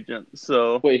was agent.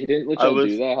 So wait, he didn't let y'all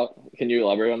do that? Can you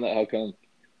elaborate on that? How come?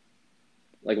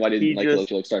 Like, why didn't let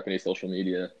you like start any social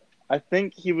media? I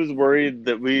think he was worried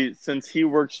that since he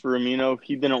works for Amino,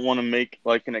 he didn't want to make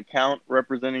like an account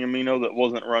representing Amino that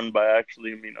wasn't run by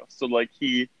actually Amino. So like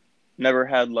he never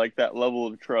had like that level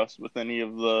of trust with any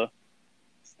of the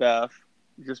staff,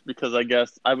 just because I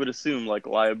guess I would assume like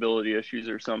liability issues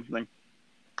or something.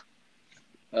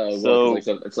 So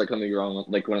it's like something wrong,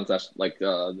 like when it's actually, like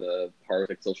the part of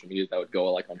like social media that would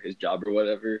go like on his job or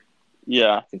whatever.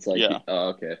 Yeah, it's like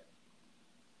okay.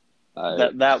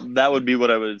 That would be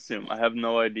what I would assume. I have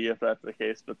no idea if that's the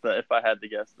case, but if I had to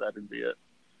guess, that would be it.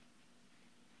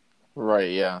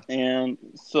 Right. Yeah. And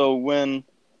so when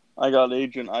I got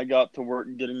agent, I got to work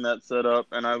getting that set up,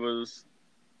 and I was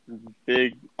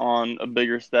big on a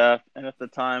bigger staff. And at the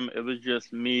time, it was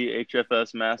just me,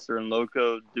 HFS, Master, and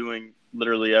Loco doing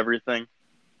literally everything.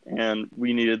 And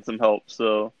we needed some help,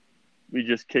 so we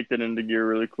just kicked it into gear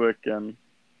really quick and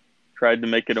tried to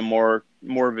make it a more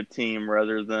of a team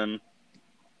rather than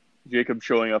Jacob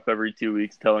showing up every 2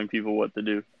 weeks telling people what to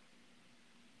do.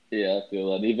 Yeah, I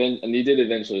feel that. And he did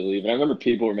eventually leave. And I remember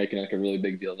people were making like a really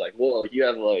big deal, like, well, you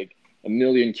have like 1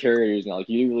 million carriers now. Like,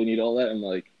 you really need all that? And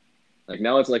like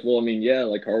now it's like, well, I mean, yeah,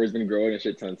 like Harvard's been growing a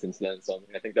shit ton since then. So I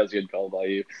mean, I think that's a good call by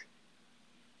you.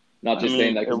 Not just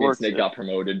saying that because Snake got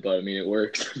promoted, but I mean, it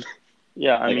works.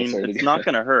 Yeah, I mean, it's not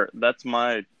going to hurt. That's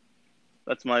my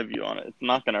view on it. It's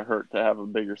not going to hurt to have a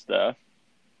bigger staff.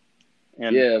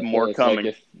 And more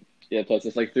coming. Plus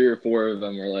it's like 3 or 4 of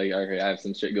them are like, okay, I have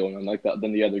some shit going on like that.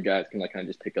 Then the other guys can like kind of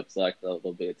just pick up slack for a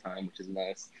little bit of time, which is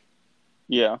nice.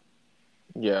 Yeah.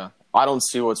 Yeah. I don't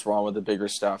see what's wrong with the bigger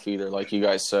staff either. Like you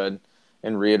guys said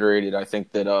and reiterated, I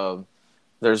think that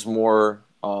there's more,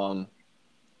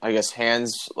 I guess,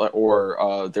 hands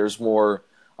or there's more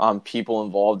people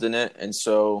involved in it. And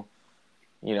so,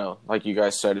 you know, like you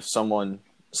guys said, if someone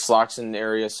slacks in an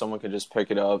area, someone can just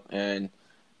pick it up. And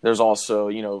there's also,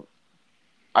 you know,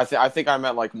 I think I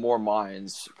meant like more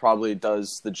minds probably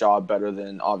does the job better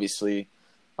than obviously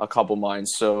a couple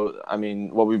minds. So, I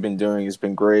mean, what we've been doing has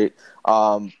been great.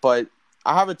 But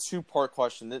I have a 2-part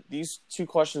question. These 2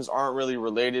 questions aren't really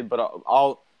related, but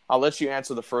I'll let you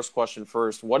answer the first question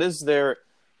first. What is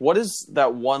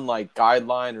that one like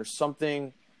guideline or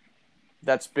something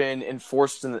that's been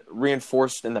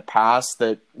reinforced in the past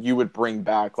that you would bring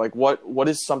back? Like what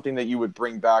is something that you would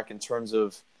bring back in terms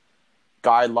of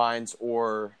guidelines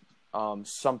or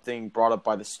something brought up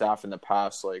by the staff in the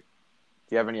past? Like,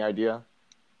 do you have any idea?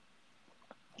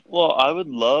 Well, I would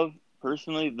love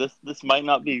personally. This might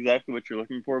not be exactly what you're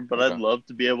looking for, but Okay. I'd love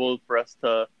to be able for us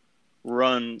to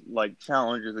run like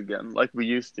challenges again, like we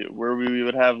used to, where we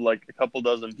would have like a couple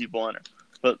dozen people in it.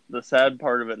 But the sad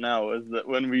part of it now is that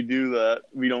when we do that,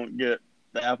 we don't get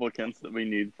the applicants that we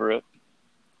need for it.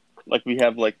 Like we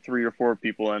have like 3 or 4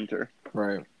 people enter.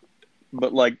 Right.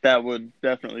 But like that would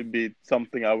definitely be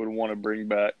something I would want to bring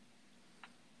back.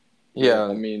 Yeah.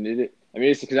 I mean,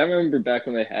 it's because I remember back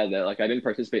when they had that. Like, I didn't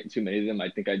participate in too many of them. I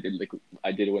think I did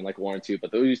win like 1 or 2,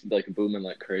 but those used to be like booming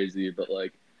like crazy. But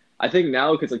like, I think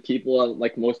now because like people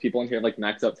like most people in here have like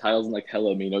maxed out titles and like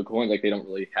hella Amino coins, like they don't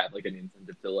really have like any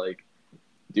incentive to like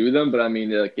do them. But I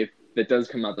mean, like if it does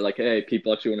come out that like, hey,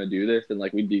 people actually want to do this, then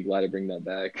like we'd be glad to bring that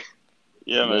back.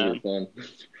 Yeah, Those man. are fun.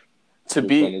 To Those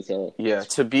be fun as hell. Yeah,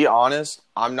 to be honest,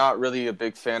 I'm not really a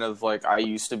big fan of like I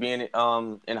used to be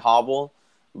in Hobble,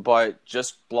 but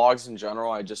just blogs in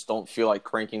general, I just don't feel like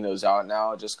cranking those out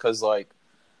now just cuz like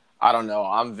I don't know,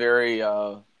 I'm very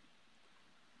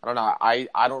I don't know,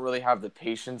 I don't really have the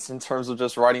patience in terms of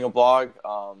just writing a blog,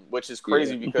 which is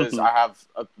crazy Yeah. because I have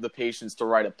the patience to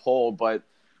write a poll, but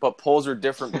polls are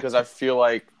different because I feel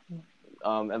like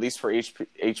at least for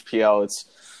HPL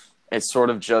it's sort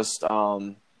of just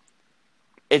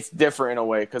it's different in a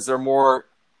way because they're more,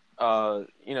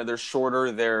 they're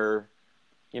shorter. They're,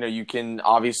 you can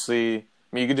obviously, I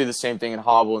mean, you can do the same thing in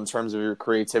Hobble in terms of your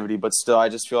creativity, but still, I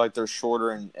just feel like they're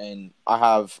shorter and I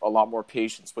have a lot more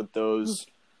patience with those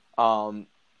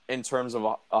in terms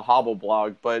of a Hobble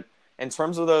blog. But in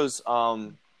terms of those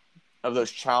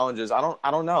challenges,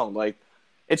 I don't know. Like,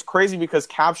 it's crazy because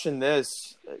Caption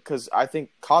This, because I think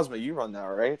Cosmo, you run that,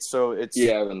 right? So it's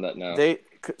Yeah, I run that now.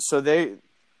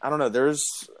 I don't know.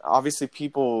 There's obviously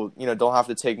people, don't have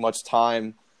to take much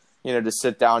time, to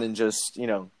sit down and just,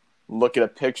 look at a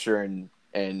picture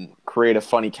and create a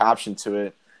funny caption to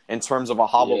it. In terms of a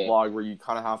Hobble blog where you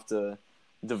kind of have to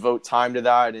devote time to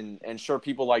that, and sure,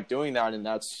 people like doing that, and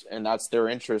that's their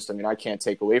interest. I mean, I can't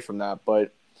take away from that,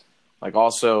 but like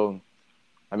also,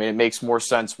 I mean, it makes more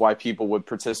sense why people would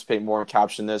participate more in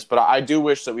Caption This. But I do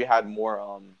wish that we had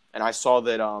more. And I saw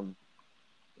that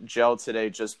Gel today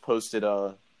just posted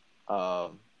a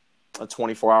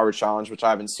 24-hour challenge, which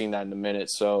I haven't seen that in a minute.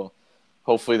 So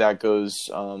hopefully that goes,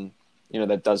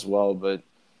 that does well. But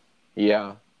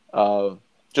yeah,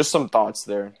 just some thoughts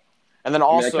there. And then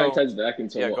also, that kind of ties back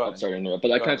into go ahead. I'm sorry to interrupt, but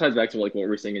that kind of ties back to like what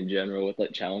we're saying in general with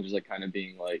like challenges, like kind of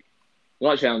being like,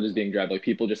 well, not challenges being dry, but like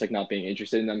people just like not being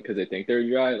interested in them because they think they're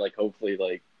dry. Like hopefully,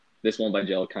 like this one by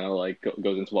Gel kind of like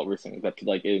goes into what we're saying, that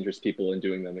like it interests people in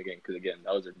doing them again, because again,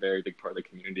 that was a very big part of the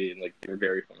community and like they were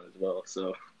very fun as well.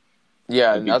 So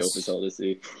yeah, and that's dope as hell to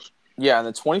see. Yeah, and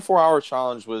the 24-hour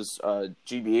challenge was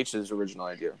GBH's original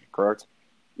idea, correct?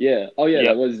 Yeah. Oh yeah, Yep.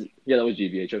 that was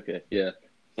GBH. Okay. Yeah.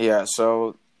 Yeah.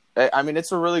 So I mean,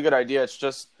 it's a really good idea. It's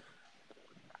just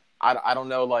I don't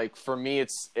know. Like for me,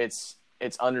 it's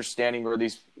understanding where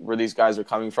these guys are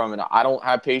coming from, and I don't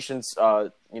have patience,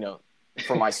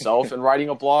 for myself in writing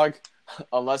a blog,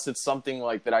 unless it's something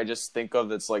like that I just think of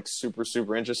that's like super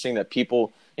super interesting that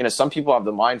people, some people have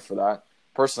the mind for that.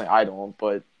 Personally, I don't,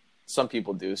 but some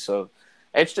people do. So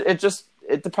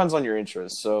it depends on your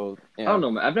interest. So I don't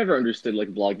know, man. I've never understood like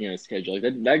vlogging on a schedule. Like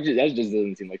that just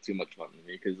doesn't seem like too much fun to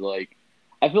me, because like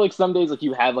I feel like some days like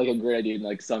you have like a great idea, and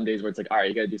like some days where it's like, all right,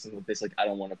 you gotta do something with this. Like I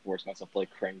don't want to force myself to like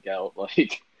crank out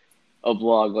like a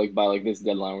vlog like by like this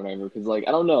deadline or whatever. Because like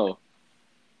I don't know.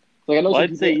 Like I know. Well,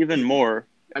 I'd say even more.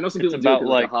 I know some it's people do it about,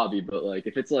 like a hobby, but like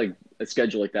if it's like a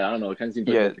schedule like that, I don't know. It kind of seems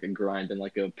like a grind and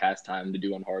like a pastime to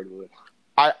do on hardwood.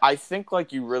 I think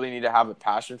like you really need to have a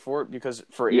passion for it, because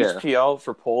for HPL,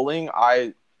 for polling,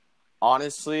 I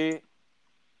honestly,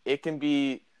 it can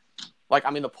be like, I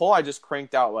mean, the poll I just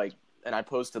cranked out like, and I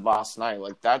posted last night,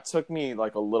 like that took me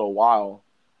like a little while,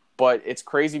 but it's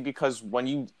crazy because when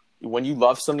you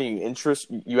love something,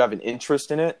 you have an interest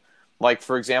in it. Like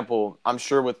for example, I'm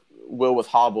sure with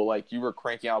Hobble, like you were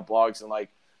cranking out blogs and like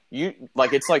you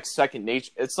like it's like second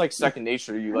nature. It's like second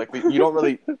nature to you. Like you don't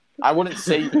really. I wouldn't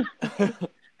say.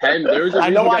 And there's a I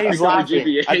know why he's laughing.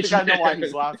 GBH, I think I know why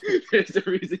he's laughing. There's a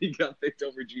reason he got picked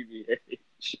over GBH.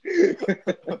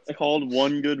 It's called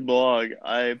One Good Blog.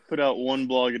 I put out one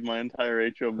blog in my entire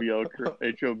HOBL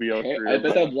career. I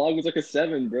bet that blog was like a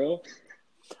 7, bro.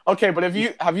 Okay, but have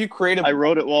you created? I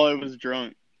wrote it while I was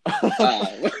drunk.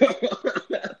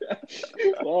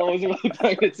 Well, I wasn't really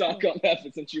trying to talk on that,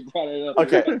 but since you brought it up.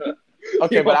 Okay.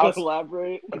 Okay, You but wanna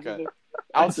elaborate? okay.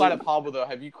 Outside of Pablo, though,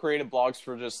 have you created blogs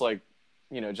for just like,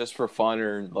 just for fun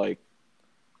or like?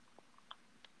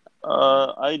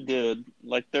 I did.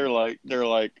 Like they're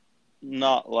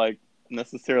not like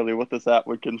necessarily what this app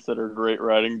would consider great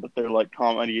writing, but they're like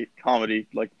comedy,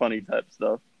 like funny type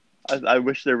stuff. I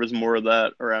wish there was more of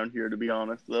that around here, to be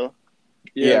honest, though.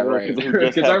 Yeah, Yeah, bro. right. Who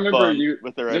just Because I have remember fun you.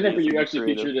 with their I remember ideas and you be actually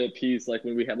creative. featured a piece like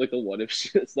when we had like the what if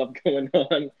shit stuff going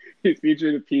on. You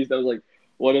featured a piece that was like,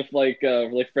 what if like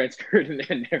Franz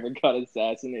Ferdinand never got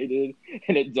assassinated,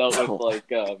 and it dealt with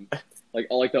like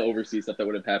all like the overseas stuff that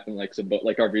would have happened, like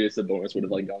like Arvydas Sabonis would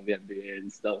have like gone to the NBA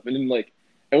and stuff, and then like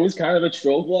it was kind of a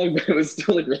troll blog, but it was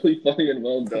still like really funny and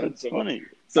well done. It's funny.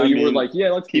 So I you were mean, like,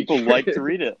 yeah, let's people feature like it. to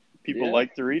read it. People Yeah.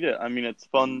 like to read it. I mean, it's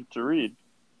fun to read.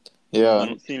 I Yeah.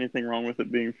 don't see anything wrong with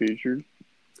it being featured.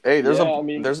 Hey, Yeah, I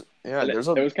mean, and there's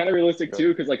it a was kind of realistic too,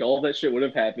 because like all that shit would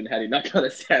have happened had he not got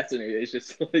assassinated. It's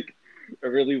just like a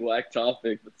really whack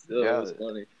topic, but still, it was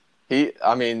funny.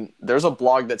 I mean, there's a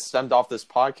blog that stemmed off this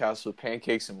podcast with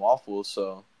pancakes and waffles.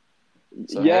 So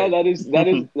Yeah, hey.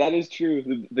 that is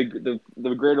true.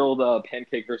 The great old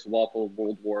pancake versus waffle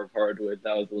World War of Hardwood.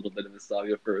 That was a little bit of a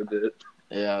saga for a bit.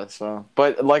 Yeah. So,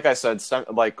 but like I said,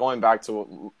 like going back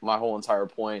to my whole entire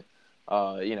point,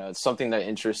 it's something that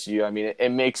interests you. I mean,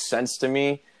 it makes sense to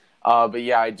me. But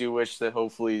yeah, I do wish that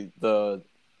hopefully the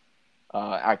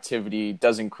activity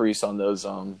does increase on those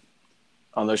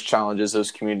challenges,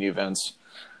 those community events.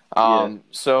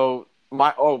 So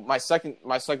my second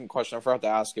question, I forgot to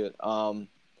ask it.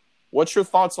 What's your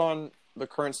thoughts on the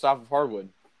current staff of Hardwood?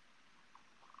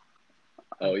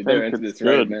 Oh, they're into this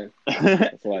right, man.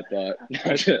 That's what I thought.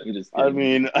 I'm just kidding. I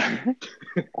mean, I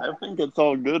think it's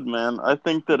all good, man. I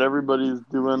think that everybody's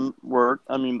doing work.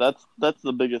 I mean, that's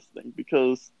the biggest thing,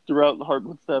 because throughout the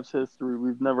Hardwood staff's history,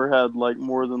 we've never had like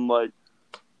more than like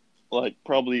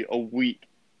probably a week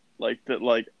like that,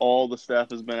 like all the staff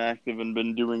has been active and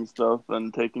been doing stuff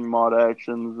and taking mod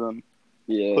actions and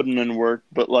putting in work.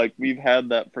 But like we've had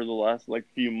that for the last like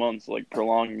few months, like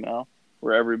prolonging now,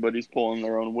 where everybody's pulling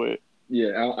their own weight.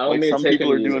 Yeah, I don't Like mean some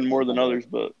people are doing more than others,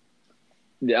 but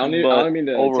yeah, I don't mean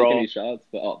to overall, take any shots,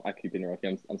 but I keep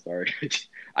interrupting. I'm sorry.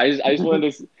 I just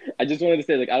wanted to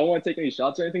say, like, I don't want to take any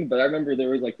shots or anything, but I remember there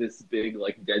was like this big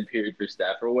like dead period for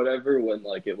staff or whatever when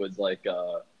like it was like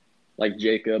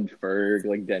Jacob, Ferg,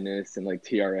 like Dennis, and like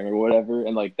TRM or whatever,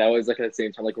 and like that was like at the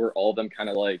same time like where all of them kind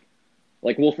of like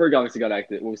well, Ferg obviously got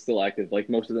active, was still active. Like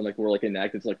most of them like were like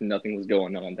inactive, so like nothing was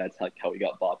going on. That's like how we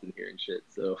got bots in here and shit.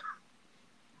 So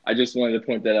I just wanted to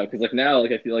point that out because like now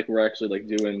like I feel like we're actually like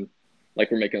doing like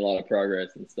we're making a lot of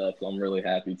progress and stuff. So I'm really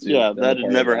happy too. Yeah, that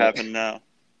had never happened now.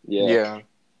 Yeah.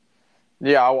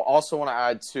 I also want to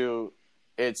add too.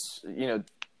 It's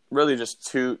really just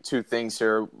two things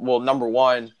here. Well, number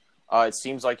one, it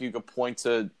seems like you could point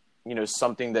to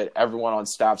something that everyone on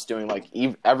staff's doing. Like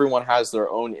everyone has their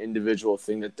own individual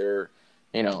thing that they're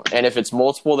and if it's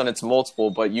multiple, then it's multiple.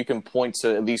 But you can point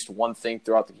to at least one thing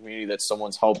throughout the community that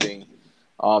someone's helping.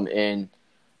 And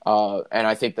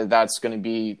I think that that's going to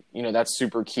be, that's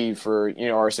super key for,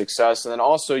 our success. And then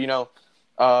also, if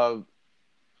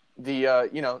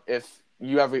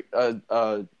you have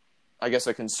I guess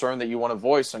a concern that you want to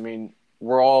voice, I mean,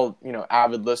 we're all,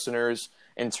 avid listeners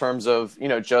in terms of,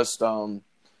 just,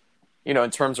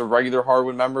 in terms of regular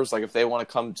Hardwood members. Like if they want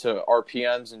to come to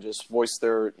RPMs and just voice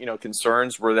their,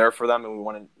 concerns, we're there for them.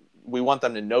 And we want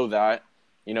them to know that,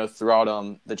 throughout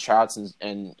the chats and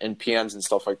PMs and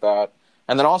stuff like that.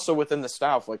 And then also within the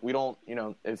staff, like we don't,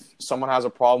 if someone has a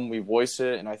problem, we voice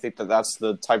it. And I think that that's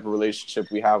the type of relationship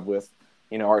we have with,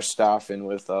 our staff and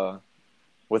with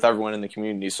everyone in the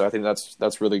community. So I think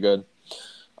that's really good.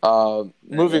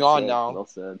 Moving on now. Well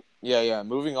said. Yeah.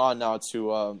 Moving on now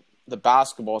to the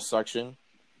basketball section.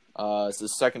 It's the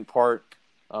second part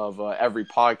of every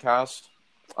podcast.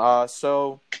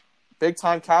 So big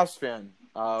time Cavs fan.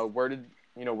 Where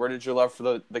did your love for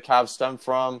the Cavs stem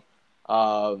from?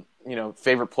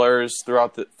 Favorite players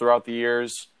throughout the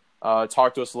years.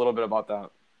 Talk to us a little bit about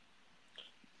that.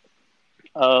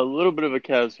 A little bit of a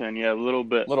Cavs fan, yeah, a little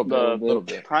bit.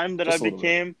 The time that I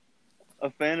became a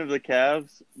fan of the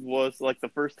Cavs was like the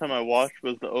first time I watched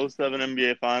was the 2007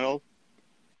 NBA Finals,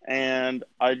 and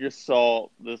I just saw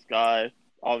this guy,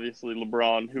 obviously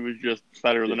LeBron, who was just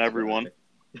better than everyone.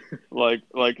 like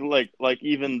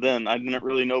even then I didn't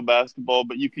really know basketball,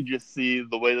 but you could just see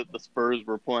the way that the Spurs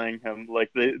were playing him.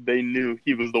 Like they knew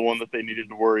he was the one that they needed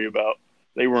to worry about.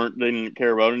 They didn't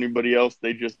care about anybody else.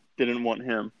 They just didn't want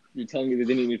him. You're telling me they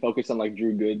didn't even focus on like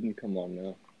Drew Gooden? Come on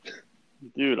now.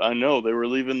 Dude, I know they were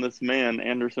leaving this man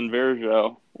Anderson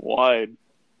Varejao wide.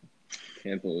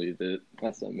 Can't believe it.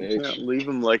 That's You amazing. can't leave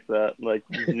him like that. Like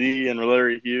Z and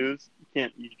Larry Hughes,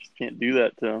 you just can't do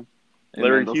that to him. And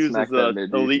Larry then they'll Hughes smack is that an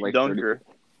mid-range elite like dunker.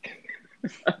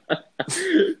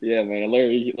 Yeah, man.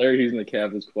 Larry Hughes in the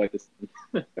Cavs is quite the.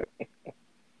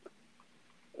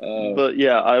 But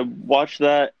yeah, I watched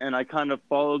that and I kind of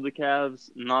followed the Cavs,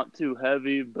 not too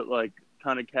heavy, but like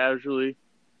kind of casually,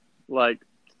 like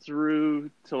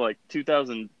through to like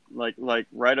 2000, like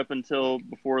right up until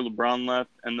before LeBron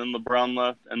left, and then LeBron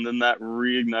left, and then that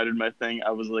reignited my thing.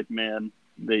 I was like, man,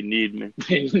 they need me.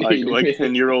 Like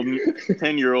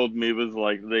 10-year-old me was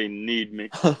like, they need me.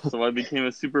 So I became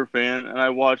a super fan, and I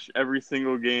watched every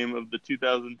single game of the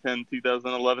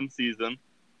 2010-2011 season,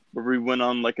 where we went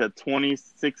on like a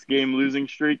 26 game losing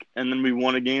streak, and then we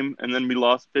won a game, and then we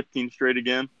lost 15 straight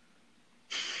again.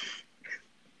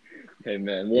 Hey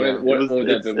man, Yeah, what would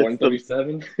that it's be?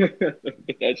 137.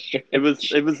 That's true. It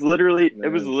was literally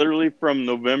Man. from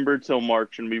November till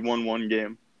March, and we won one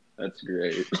game. That's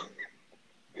great.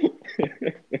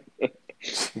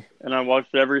 And I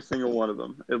watched every single one of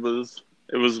them. It was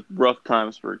rough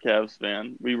times for a Cavs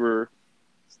fan. We were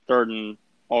starting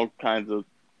all kinds of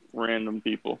random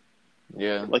people.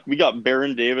 Yeah. Like, we got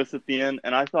Baron Davis at the end,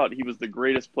 and I thought he was the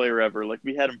greatest player ever. Like,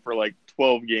 we had him for like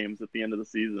 12 games at the end of the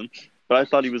season. But I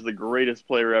thought he was the greatest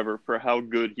player ever for how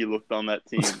good he looked on that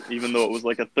team, even though it was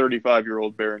like a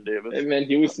 35-year-old Baron Davis. Hey man,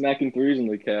 he was smacking threes in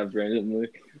the Cavs randomly.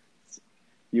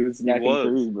 He was smacking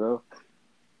threes, bro.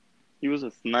 He was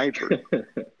a sniper.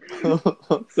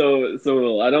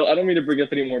 So I don't mean to bring up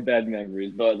any more bad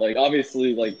memories, but like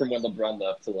obviously like from when LeBron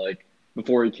left to like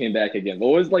before he came back again.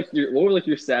 What was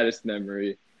your saddest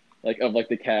memory like of like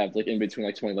the Cavs like in between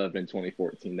like 2011 and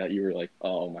 2014 that you were like,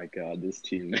 oh my god, this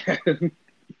team, man.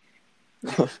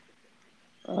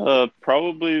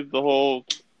 Probably the whole.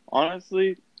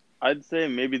 Honestly, I'd say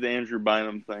maybe the Andrew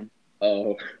Bynum thing.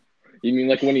 Oh, you mean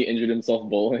like when he injured himself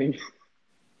bowling?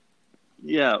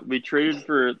 Yeah, we traded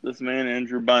for this man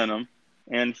Andrew Bynum,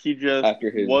 and he just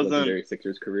After his legendary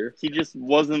Sixers career. He just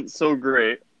wasn't so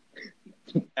great,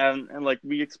 and like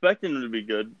we expected him to be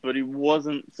good, but he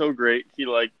wasn't so great. He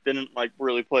like didn't like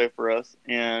really play for us,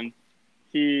 and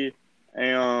he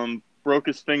broke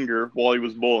his finger while he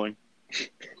was bowling,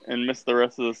 and missed the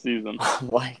rest of the season. Oh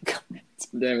my god.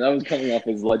 Damn, that was coming off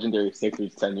his legendary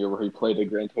Sixers tenure where he played a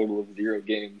grand total of 0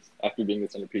 games after being the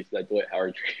centerpiece of that Dwight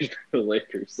Howard trade for the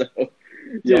Lakers. So,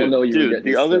 dude,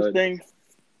 the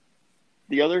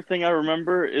other thing I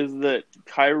remember is that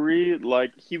Kyrie,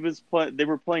 like they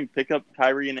were playing pickup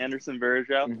Kyrie and Anderson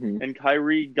Varejao, and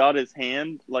Kyrie got his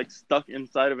hand like stuck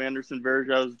inside of Anderson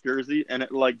Varejao's jersey, and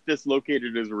it like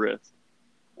dislocated his wrist,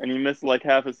 and he missed like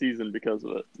half a season because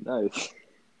of it. Nice.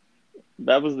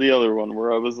 That was the other one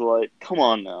where I was like, come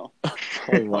on now.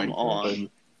 Oh my god. I'm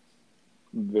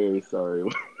very sorry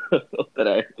that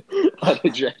I had to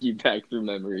drag you back through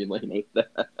memory lane with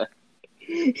that.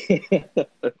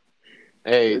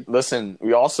 Hey, listen,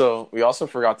 we also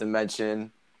forgot to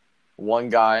mention one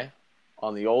guy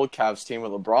on the old Cavs team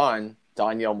with LeBron,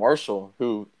 Donyell Marshall,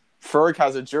 who Ferg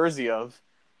has a jersey of.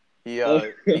 He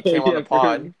came on the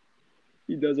pod.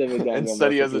 He does have a Donyell and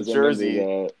said he has a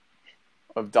jersey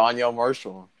of Donyell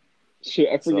Marshall. Shit,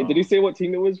 I forget. So, did he say what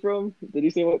team it was from? Did he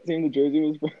say what team the jersey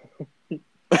was from?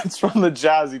 It's from the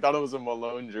Jazz. He thought it was a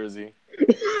Malone jersey.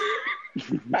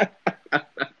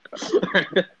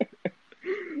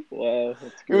 Wow,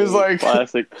 it was like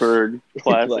classic Ferg.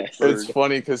 Classic.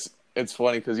 It's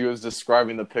funny because he was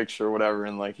describing the picture or whatever,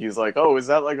 and like he's like, "Oh, is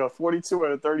that like a 42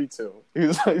 or a 32?" He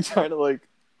was like trying to like,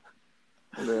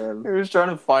 man, he was trying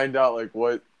to find out like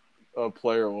what a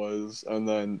player was, and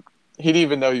then he didn't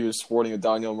even know he was sporting a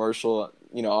Donyell Marshall.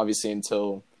 You know, obviously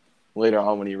until later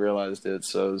on when he realized it.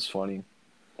 So it was funny.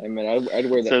 I mean, I'd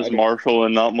wear that. It says Marshall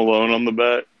and not Malone on the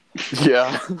back.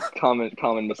 Yeah. Common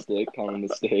mistake.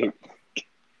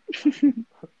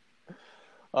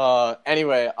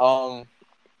 Anyway,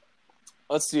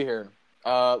 let's see here.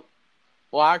 Well,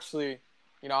 actually,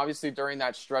 you know, obviously during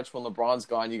that stretch when LeBron's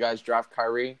gone, you guys draft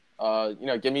Kyrie. You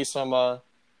know, give me some,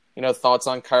 thoughts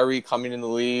on Kyrie coming in the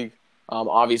league.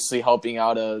 Obviously helping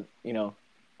out a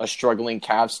struggling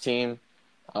Cavs team,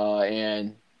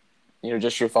 and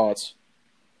just your thoughts.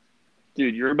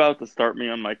 Dude, you're about to start me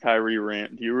on my Kyrie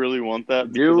rant. Do you really want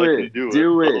that? Do it.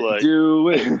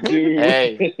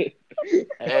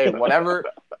 Hey,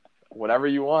 whatever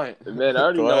you want. Man, I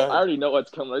already know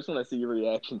what's coming. I just want to see your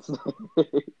reactions.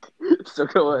 So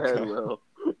go ahead, Will.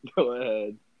 Go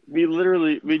ahead.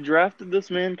 We drafted this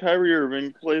man, Kyrie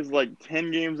Irving, plays like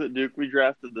 10 games at Duke. We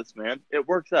drafted this man. It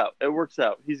works out.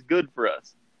 He's good for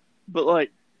us. But,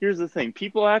 like, here's the thing.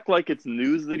 People act like it's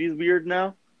news that he's weird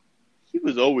now. He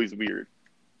was always weird.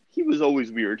 he was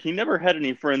always weird. He never had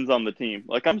any friends on the team.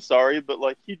 Like, I'm sorry, but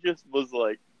like he just was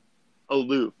like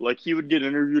aloof. Like he would get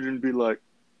interviewed and be like,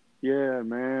 "Yeah,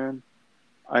 man,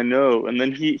 I know." And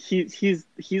then he's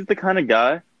the kind of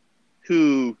guy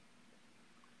who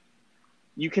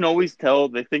you can always tell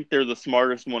they think they're the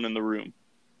smartest one in the room,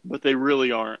 but they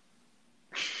really aren't.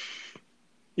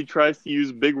 He tries to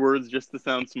use big words just to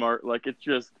sound smart. Like it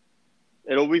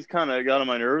always kind of got on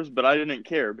my nerves, but I didn't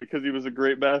care because he was a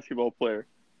great basketball player.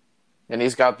 And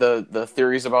he's got the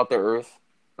theories about the Earth.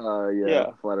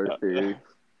 Yeah, flat Earth theory.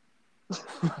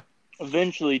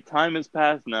 Eventually, time has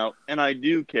passed now, and I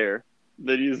do care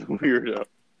that he's a weirdo.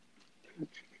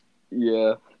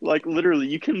 Yeah. Like, literally,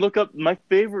 you can look up one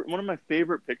of my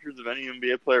favorite pictures of any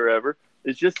NBA player ever.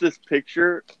 It's just this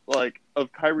picture, like,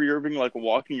 of Kyrie Irving, like,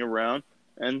 walking around,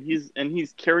 and he's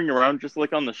carrying around just,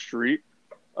 like, on the street,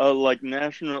 like,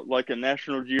 a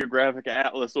National Geographic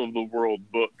Atlas of the World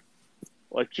book.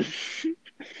 Like, just...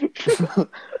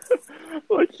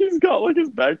 like, he's got, like, his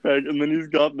backpack, and then he's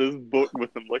got this book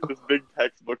with him, like, this big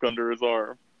textbook under his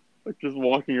arm. Like, just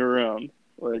walking around.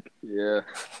 Like, yeah.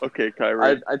 Okay,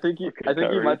 Kyrie. I think you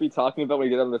might be talking about when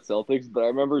he did on the Celtics, but I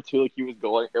remember too, like he was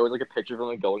going. It was like a picture of him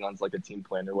like going on like a team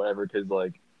plan or whatever, because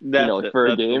like for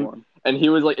a game, and he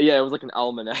was like, yeah, it was like an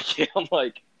almanac. I'm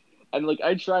like, and like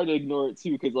I tried to ignore it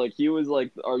too, because like he was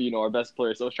like our best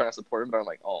player, so I was trying to support him, but I'm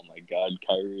like, oh my god,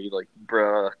 Kyrie, like,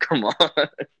 bruh, come on.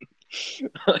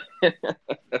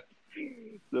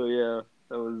 So yeah,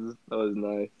 that was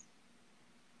nice.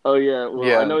 Oh yeah, well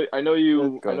Yeah. I know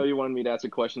you wanted me to ask a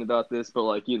question about this, but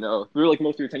like through like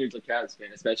most of your tenure as a Cavs fan,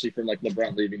 especially from like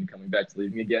LeBron leaving and coming back to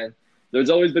leaving again,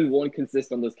 there's always been one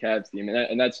consistent on this Cavs team,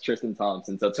 and that's Tristan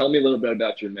Thompson. So tell me a little bit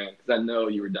about your man, because I know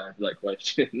you were dying for that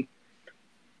question.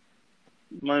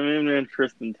 My main man,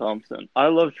 Tristan Thompson. I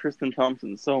love Tristan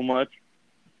Thompson so much.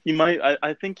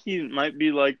 I think he might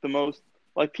be like the most,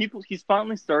 like he's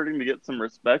finally starting to get some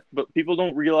respect, but people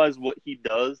don't realize what he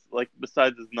does, like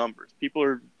besides his numbers. People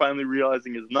are finally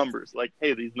realizing his numbers, like,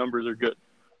 hey, these numbers are good.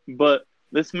 But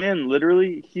this man,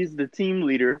 literally, he's the team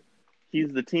leader.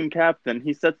 He's the team captain.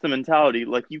 He sets the mentality.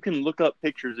 Like, you can look up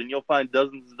pictures and you'll find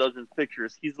dozens and dozens of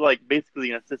pictures. He's like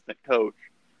basically an assistant coach.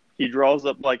 He draws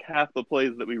up like half the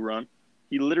plays that we run.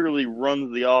 He literally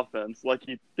runs the offense like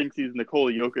he thinks he's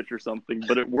Nikola Jokic or something,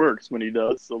 but it works when he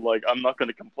does. So, like, I'm not going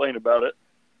to complain about it.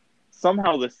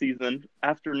 Somehow this season,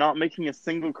 after not making a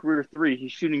single career three,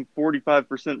 he's shooting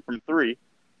 45% from three.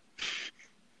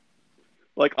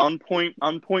 Like, on point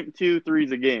 2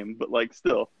 threes a game, but, like,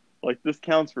 still. Like, this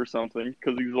counts for something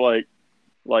because he's,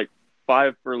 like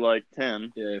 5 for, like,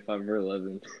 10. Yeah, 5 for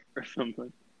 11. Or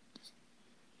something.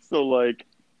 So, like,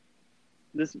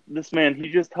 this man, he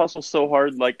just hustles so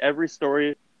hard. Like, every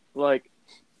story, like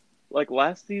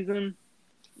last season,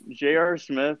 J.R.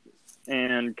 Smith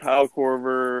and Kyle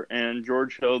Korver and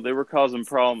George Hill, they were causing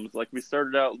problems. Like, we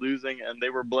started out losing, and they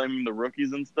were blaming the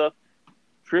rookies and stuff.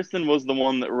 Tristan was the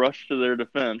one that rushed to their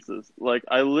defenses. Like,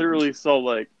 I literally saw,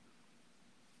 like,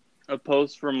 a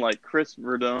post from, like, Chris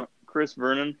Verdone.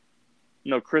 Verdon's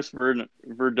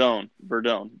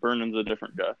a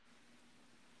different guy.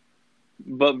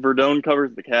 But Verdone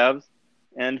covers the Cavs,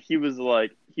 and he was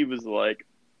like,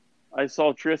 I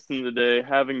saw Tristan today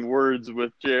having words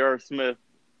with J.R. Smith.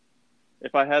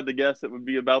 If I had to guess, it would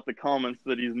be about the comments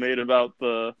that he's made about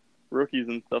the rookies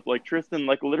and stuff. Like, Tristan,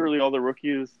 like, literally all the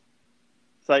rookies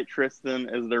cite Tristan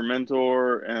as their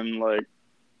mentor, and, like,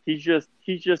 he's just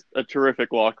a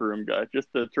terrific locker room guy, just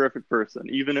a terrific person,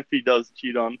 even if he does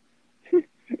cheat on the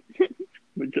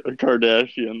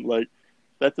Kardashian. Like,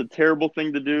 that's a terrible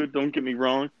thing to do, don't get me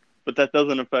wrong, but that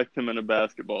doesn't affect him in a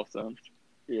basketball sense.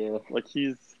 Yeah. Like,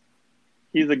 he's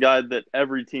a guy that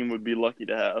every team would be lucky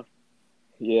to have.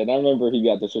 Yeah, and I remember he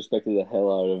got disrespected the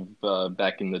hell out of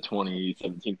back in the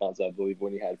 2017 finals, I believe,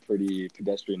 when he had pretty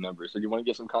pedestrian numbers. So do you want to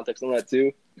give some context on that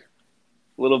too? A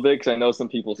little bit, because I know some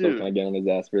people still kind of get on his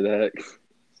ass for that.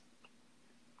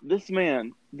 This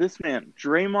man,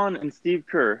 Draymond and Steve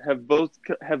Kerr have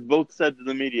both said to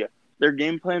the media, their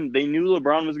game plan, they knew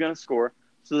LeBron was going to score,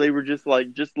 so they were just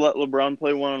like, just let LeBron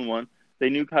play one-on-one. They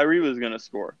knew Kyrie was going to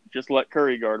score. Just let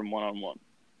Curry guard him one-on-one.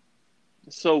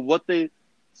 So what they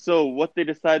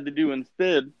decided to do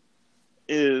instead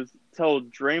is tell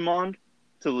Draymond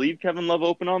to leave Kevin Love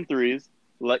open on threes,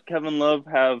 let Kevin Love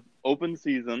have open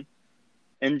season,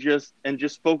 and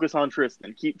just focus on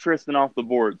Tristan. Keep Tristan off the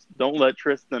boards. Don't let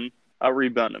Tristan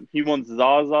out-rebound him. He wants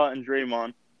Zaza and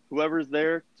Draymond, whoever's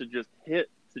there, to just hit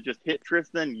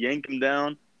Tristan, yank him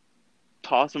down,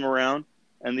 toss him around,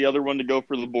 and the other one to go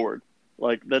for the board.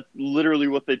 Like, that's literally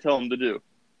what they tell him to do,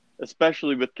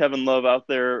 especially with Kevin Love out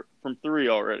there from three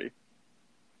already.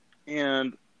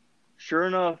 And sure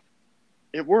enough,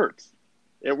 it works.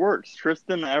 It works.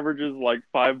 Tristan averages like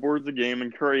 5 boards a game,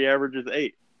 and Curry averages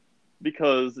 8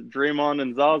 because Draymond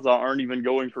and Zaza aren't even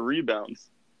going for rebounds.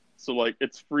 So like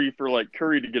it's free for like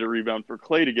Curry to get a rebound, for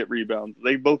Klay to get rebounds.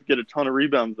 They both get a ton of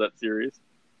rebounds that series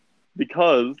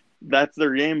because that's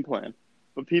their game plan.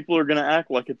 But people are gonna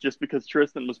act like it's just because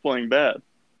Tristan was playing bad.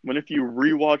 When if you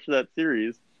rewatch that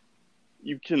series,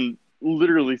 you can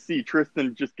literally see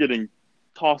Tristan just getting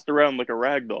tossed around like a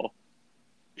rag doll.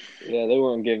 Yeah, they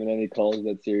weren't giving any calls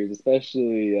that series,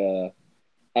 especially.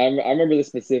 I remember this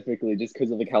specifically just because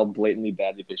of like how blatantly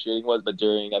bad the officiating was. But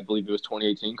during, I believe it was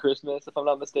 2018 Christmas, if I'm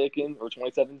not mistaken, or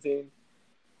 2017.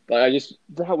 But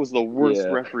that was the worst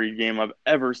referee game I've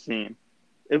ever seen.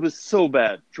 It was so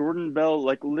bad. Jordan Bell,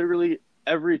 like literally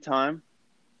every time,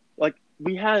 like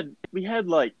we had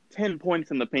like 10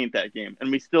 points in the paint that game, and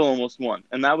we still almost won.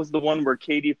 And that was the one where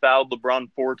KD fouled LeBron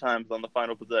 4 times on the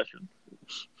final possession.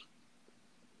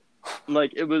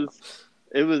 Like it was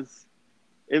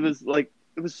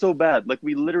so bad. Like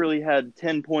we literally had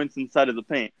 10 points inside of the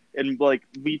paint, and like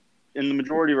the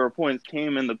majority of our points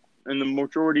came in the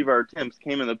majority of our attempts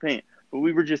came in the paint. But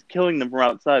we were just killing them from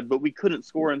outside, but we couldn't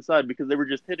score inside because they were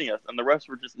just hitting us, and the refs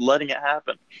were just letting it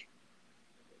happen.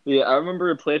 Yeah, I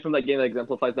remember a play from that game that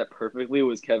exemplifies that perfectly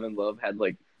was Kevin Love had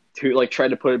tried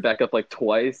to put it back up like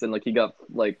twice, and like he got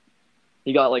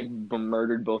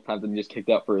murdered both times and just kicked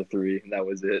out for a 3, and that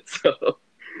was it. So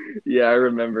yeah, I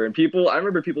remember. And I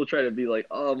remember people trying to be like,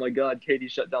 "Oh my God, KD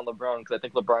shut down LeBron," because I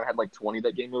think LeBron had like 20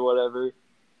 that game or whatever,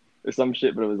 or some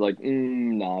shit. But it was like,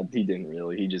 nah, he didn't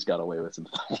really. He just got away with some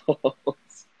fouls.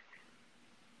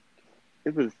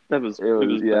 It was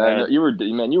yeah. No, you were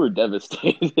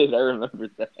devastated. I remember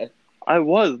that. I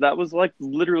was. That was like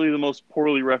literally the most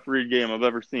poorly refereed game I've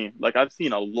ever seen. Like I've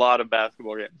seen a lot of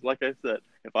basketball games. Like I said,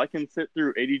 if I can sit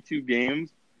through 82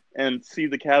 games and see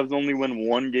the Cavs only win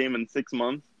 1 game in 6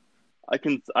 months,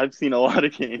 I've seen a lot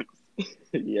of games.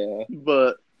 Yeah.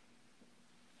 But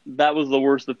that was the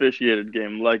worst officiated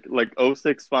game. Like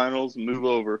 06 finals, move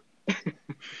over.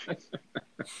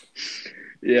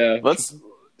 Yeah. Let's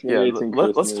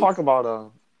talk about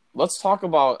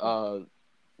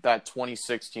that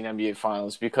 2016 NBA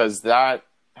Finals, because that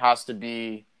has to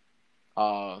be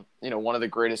one of the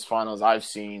greatest finals I've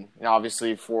seen. And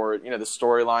obviously for the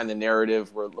storyline, the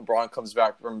narrative where LeBron comes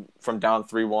back from down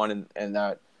 3-1 and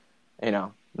that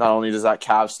not only does that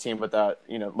Cavs team, but that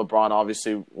LeBron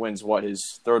obviously wins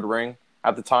his 3rd ring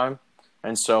at the time.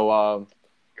 And so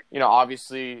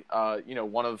obviously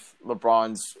one of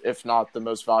LeBron's, if not the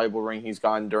most valuable ring he's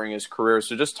gotten during his career.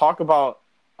 So just talk about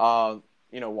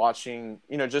watching,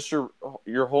 just your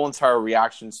whole entire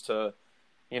reactions to,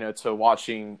 to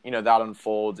watching, that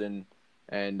unfold and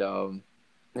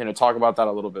talk about that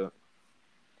a little bit.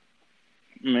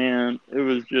 Man, it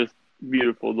was just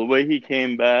beautiful. The way he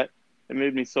came back, it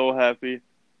made me so happy.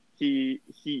 He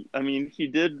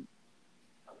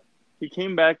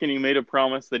came back and he made a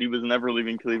promise that he was never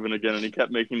leaving Cleveland again, and he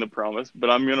kept making the promise, but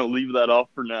I'm going to leave that off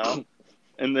for now.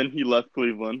 And then he left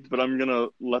Cleveland, but I'm going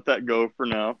to let that go for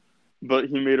now. But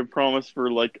he made a promise for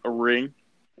like a ring,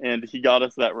 and he got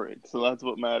us that ring. So that's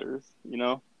what matters,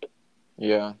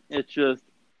 Yeah. It's just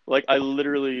like I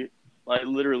literally like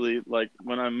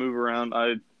when I move around,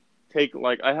 I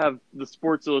have the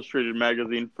Sports Illustrated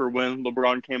magazine for when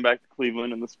LeBron came back to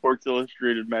Cleveland, and the Sports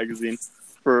Illustrated magazine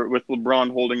with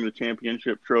LeBron holding the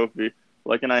championship trophy,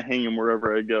 and I hang him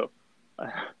wherever I go.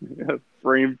 I have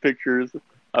framed pictures.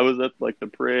 I was at the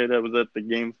parade. I was at the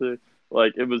game 6.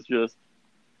 It was just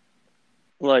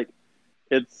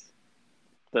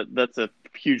that's a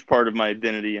huge part of my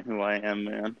identity and who I am,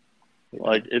 man.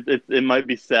 Yeah. It might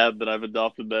be sad that I've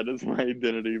adopted that as my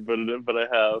identity, but I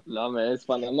have. No, man, it's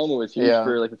fun. That moment was huge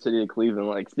for the city of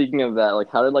Cleveland. Speaking of that,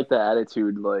 how did the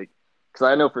attitude because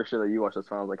I know for sure that you watched those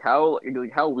finals.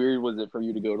 How weird was it for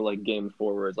you to go to game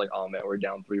 4 where it's oh man, we're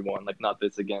down 3-1, not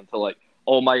this again, to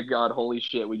oh my God, holy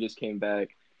shit, we just came back.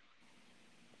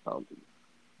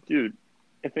 Dude,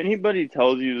 if anybody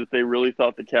tells you that they really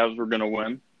thought the Cavs were gonna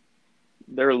win,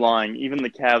 they're lying. Even the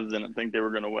Cavs didn't think they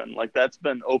were gonna win. That's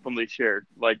been openly shared.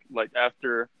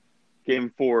 After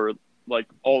game 4,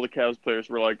 all the Cavs players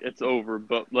were like, it's over,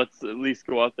 but let's at least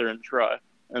go out there and try.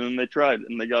 And then they tried,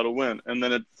 and they got a win. And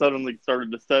then it suddenly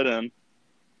started to set in,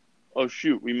 oh,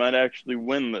 shoot, we might actually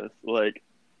win this.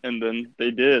 And then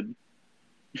they did.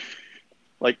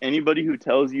 Anybody who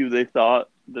tells you they thought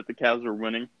that the Cavs were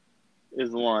winning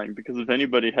is lying. Because if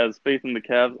anybody has faith in the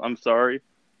Cavs, I'm sorry,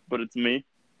 but it's me.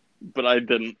 But I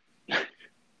didn't.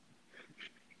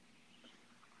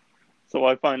 So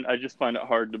I just find it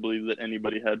hard to believe that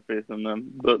anybody had faith in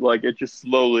them. But, it just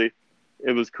slowly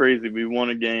it was crazy. We won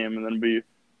a game, and then we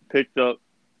picked up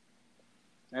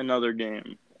another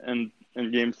game, and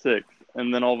in Game 6,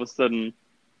 and then all of a sudden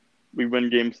we win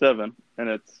Game 7, and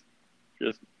it's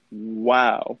just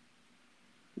wow,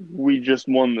 we just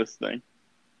won this thing.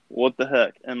 What the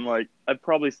heck? And like I've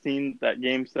probably seen that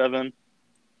Game 7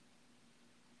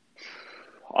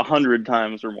 100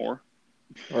 times or more.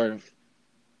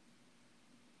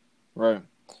 Right.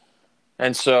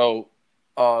 And so,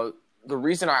 the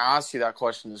reason I asked you that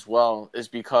question as well is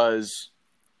because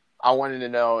I wanted to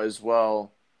know as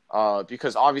well,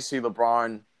 because obviously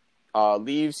LeBron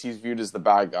leaves, he's viewed as the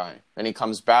bad guy, and he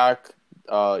comes back,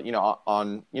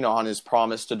 on his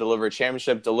promise to deliver a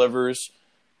championship, delivers,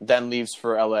 then leaves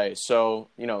for LA. So,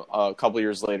 a couple of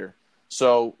years later.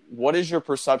 So, what is your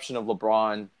perception of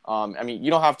LeBron? I mean, you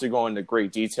don't have to go into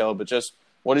great detail, but just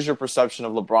what is your perception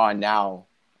of LeBron now?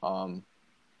 What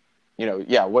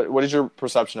is your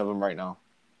perception of him right now?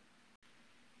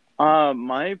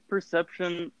 My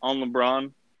perception on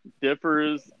LeBron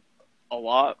differs a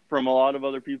lot from a lot of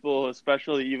other people,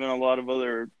 especially even a lot of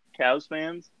other Cavs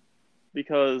fans,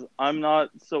 because I'm not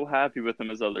so happy with him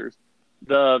as others.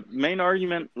 The main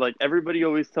argument, like everybody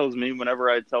always tells me whenever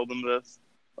I tell them this,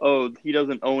 oh, he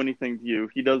doesn't owe anything to you.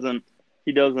 He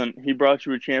brought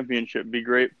you a championship. Be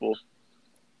grateful.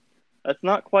 That's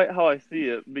not quite how I see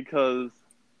it, because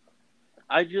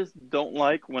I just don't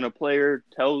like when a player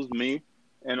tells me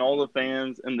and all the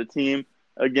fans and the team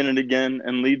again and again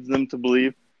and leads them to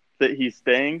believe that he's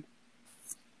staying,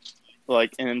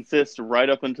 like, and insists right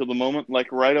up until the moment,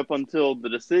 like right up until the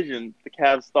decision, the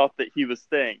Cavs thought that he was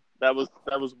staying. That was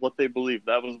what they believed.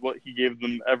 That was what he gave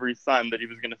them every sign that he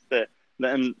was going to stay.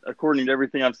 And according to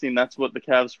everything I've seen, that's what the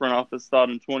Cavs front office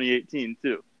thought in 2018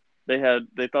 too.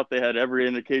 They thought they had every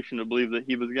indication to believe that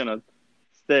he was going to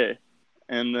stay.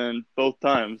 And then both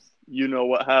times, you know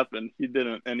what happened. He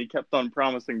didn't. And he kept on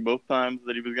promising both times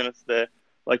that he was going to stay.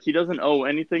 Like, he doesn't owe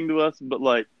anything to us, but,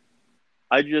 like,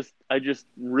 I just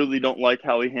really don't like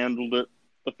how he handled it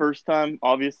the first time.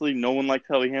 Obviously, no one liked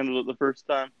how he handled it the first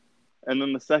time. And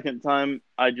then the second time,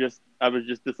 I was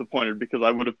just disappointed, because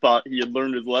I would have thought he had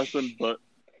learned his lesson, but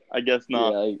I guess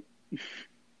not. Yeah,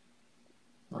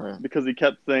 Right. Because he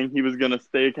kept saying he was going to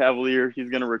stay a Cavalier, he's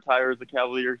going to retire as a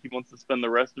Cavalier, he wants to spend the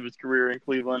rest of his career in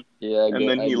Cleveland, and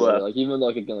then he left. Like, even though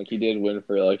like he did win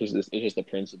for, like, it's just the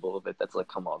principle of it that's like,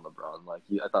 come on, LeBron, like,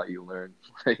 I thought you learned.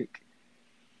 Like,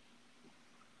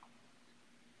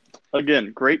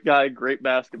 again, great guy, great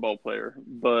basketball player,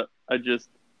 but I just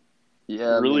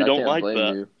really I don't can't like blame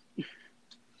that. you.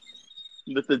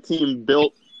 That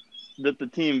the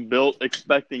team built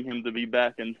expecting him to be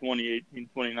back in 2018,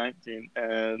 2019,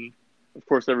 and of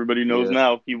course everybody knows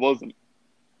now he wasn't.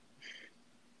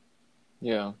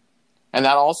 Yeah. And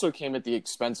that also came at the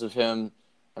expense of him.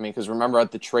 I mean, because remember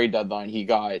at the trade deadline, he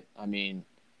got,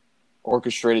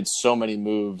 orchestrated so many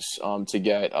moves to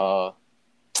get,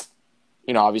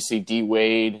 obviously D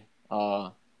Wade,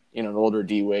 an older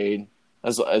D Wade,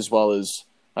 as well as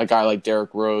a guy like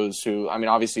Derrick Rose, who,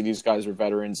 obviously these guys are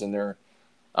veterans and they're,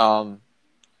 Well,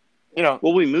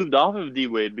 we moved off of D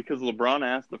Wade because LeBron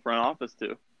asked the front office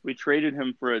to. We traded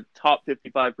him for a top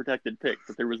 55 protected pick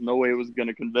that there was no way it was going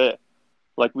to convey.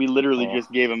 Like, we literally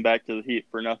just gave him back to the Heat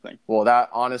for nothing. Well, that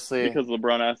honestly, because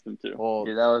LeBron asked him to. Well,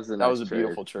 that was a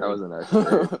beautiful trade. That was a nice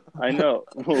trade. I know.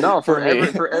 No, for me.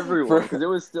 For everyone, because it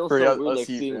was still so weird, like,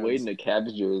 seeing fans. Wade in a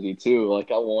Cavs jersey too. Like,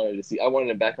 I wanted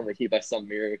him back on the Heat by some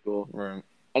miracle. Right.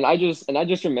 And I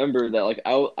just remember that, like,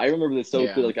 I remember this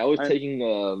so clear. Like, I was taking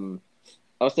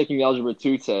the Algebra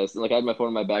 2 test, and, like, I had my phone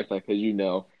in my backpack,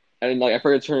 because and, like, I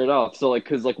forgot to turn it off. So, like,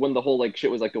 because, like, when the whole, like, shit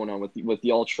was, like, going on with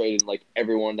y'all trading, like,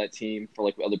 everyone on that team for,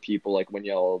 like, other people, like, when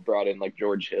y'all brought in, like,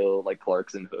 George Hill, like,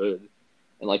 Clarkson Hood,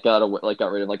 and, like, got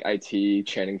rid of, like, IT,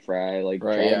 Channing Frye, like,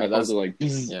 right, yeah, my phones were like,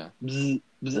 bzz, bzz,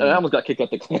 and I almost got kicked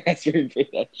out the classroom for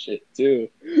that shit too.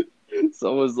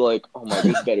 So I was like, oh my,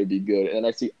 this better be good. And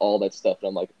I see all that stuff, and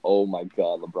I'm like, oh my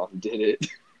god, LeBron did it.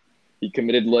 He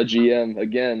committed Le GM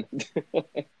again.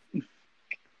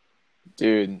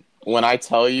 Dude, when I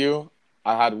tell you,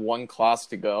 I had one class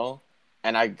to go,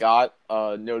 and I got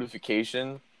a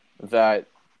notification that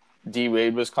D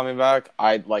Wade was coming back.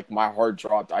 My heart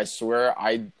dropped. I swear,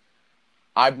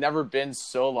 I've never been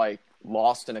so, like,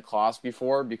 lost in a class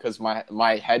before, because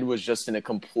my head was just in a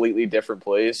completely different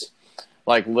place.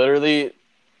 Like, literally,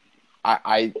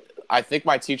 I think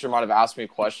my teacher might have asked me a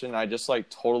question, and I just,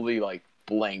 like, totally, like,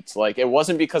 blanked. Like, it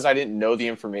wasn't because I didn't know the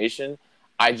information.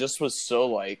 I just was so,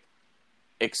 like,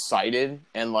 excited,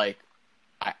 and, like,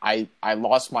 I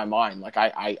lost my mind. Like,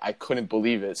 I couldn't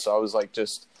believe it. So I was, like,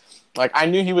 just, like, I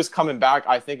knew he was coming back,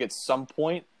 I think, at some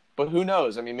point, but who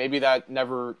knows? I mean, maybe that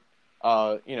never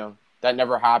that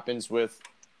never happens with,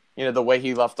 the way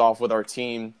he left off with our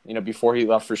team, before he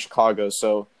left for Chicago.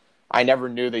 So I never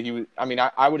knew that he would. I mean,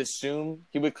 I would assume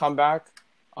he would come back,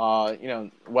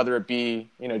 whether it be,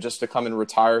 just to come and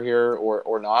retire here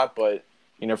or not. But,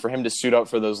 for him to suit up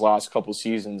for those last couple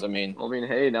seasons, I mean,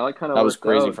 hey, now it kind of that was worked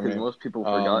crazy out for me. because most people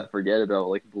forget about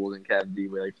like Bulls and Cav D.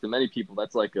 Like to many people,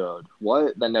 that's like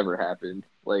what that never happened.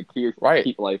 Like he's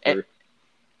Right. lifer.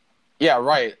 Yeah,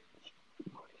 right.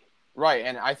 Right,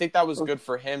 and I think that was good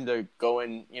for him to go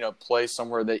and play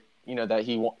somewhere that that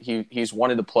he's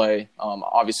wanted to play.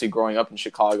 Obviously, growing up in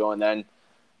Chicago, and then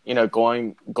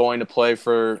going to play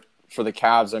for the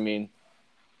Cavs. I mean,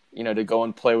 to go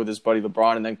and play with his buddy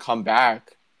LeBron, and then come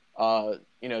back, to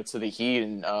the Heat,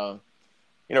 and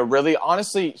really,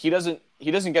 honestly, he doesn't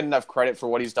get enough credit for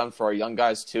what he's done for our young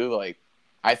guys too. Like,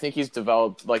 I think he's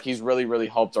developed, like he's really, really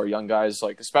helped our young guys,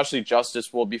 like especially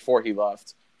Justice. Well, before he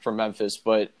left for Memphis,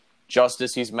 but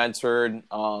Justice, he's mentored.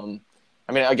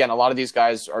 I mean, again, a lot of these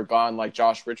guys are gone, like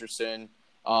Josh Richardson.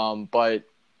 But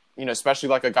especially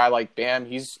like a guy like Bam,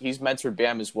 he's mentored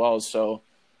Bam as well. So,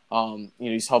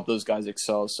 he's helped those guys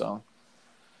excel. So,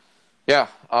 yeah,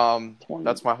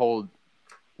 that's my whole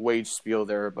wage spiel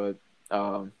there. But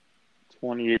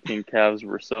 2018 Cavs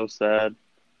were so sad.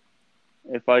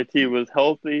 If IT was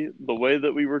healthy, the way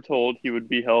that we were told he would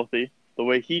be healthy, the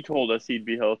way he told us he'd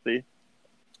be healthy.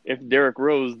 If Derrick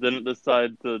Rose didn't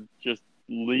decide to just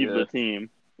leave the team,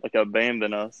 like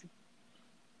abandon us,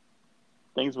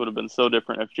 things would have been so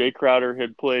different. If Jay Crowder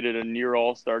had played at a near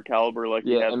all-star caliber, like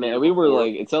we were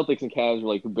like Celtics and Cavs were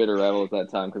like bitter rivals at that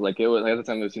time because like it was at the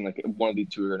time it seemed like one of these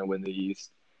two were gonna win the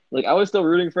East. Like I was still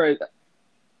rooting for it,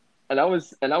 and I was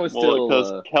still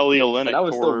because Kelly Olynyk and I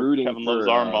was still rooting Kevin for Love's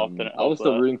arm off. I was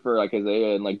still rooting for like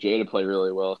Isaiah and like Jay to play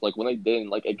really well. Like when they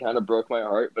didn't, like it kind of broke my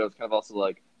heart, but it was kind of also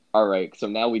like, all right, so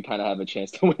now we kind of have a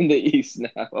chance to win the East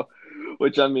now,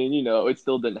 which I mean, it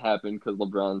still didn't happen because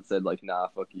LeBron said like, nah,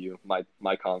 fuck you,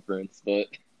 my conference. But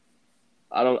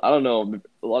I don't know,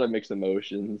 a lot of mixed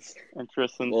emotions. And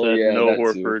Tristan said no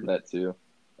Horford. That too,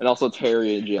 and also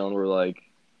Terry and Jalen were like,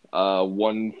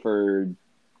 1 for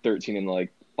 13 and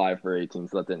like 5 for 18,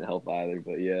 so that didn't help either.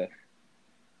 But yeah,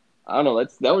 I don't know.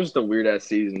 That was just a weird ass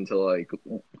season to like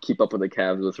keep up with the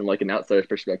Cavs with from like an outsider's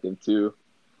perspective too.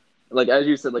 Like as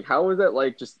you said, like how was that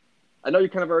like just? I know you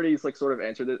kind of already like sort of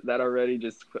answered that already,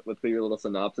 just with your little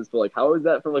synopsis. But like, how is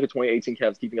that from like a 2018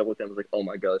 Cavs keeping up with them? It was like, oh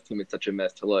my god, this team is such a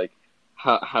mess. To like,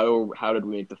 how did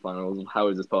we make the finals? How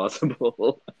is this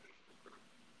possible?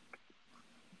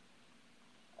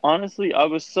 Honestly, I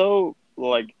was so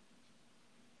like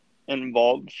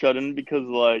involved, shut in because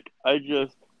like I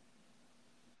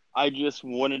just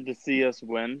wanted to see us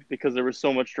win because there was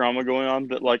so much drama going on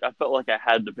that like I felt like I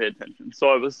had to pay attention. So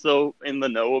I was so in the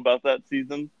know about that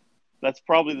season. That's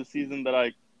probably the season that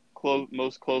I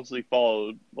most closely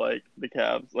followed like the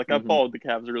Cavs. Like I followed the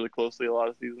Cavs really closely a lot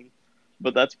of seasons,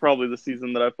 but that's probably the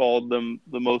season that I followed them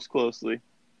the most closely.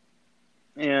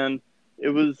 And it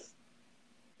was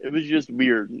just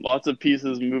weird. Lots of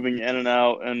pieces moving in and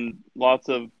out and lots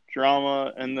of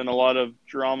drama, and then a lot of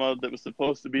drama that was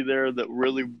supposed to be there that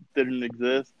really didn't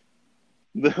exist.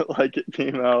 That like it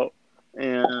came out,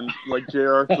 and like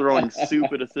JR throwing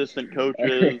soup at assistant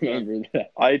coaches, and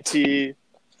IT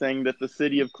saying that the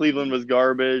city of Cleveland was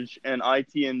garbage, and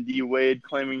IT and D Wade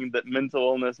claiming that mental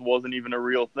illness wasn't even a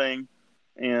real thing,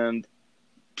 and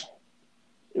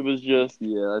it was just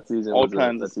that season all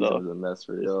kinds of stuff was a mess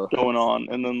for y'all going on,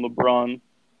 and then LeBron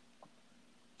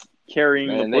carrying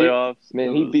the playoffs.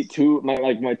 He beat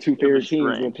my two favorite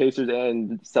teams, the Pacers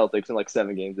and Celtics, in like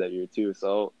 7 games that year too.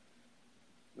 So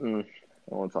I don't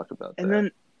want to talk about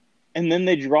that. And then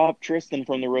they dropped Tristan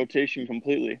from the rotation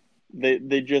completely.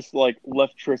 They just like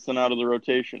left Tristan out of the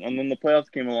rotation, and then the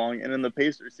playoffs came along, and in the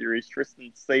Pacers series,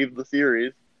 Tristan saved the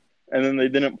series, and then they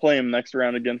didn't play him next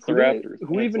round against the Raptors.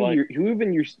 Who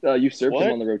even usurped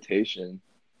him on the rotation?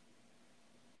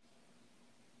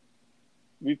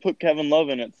 We put Kevin Love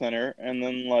in at center, and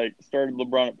then like started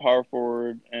LeBron at power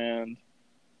forward, and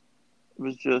it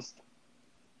was just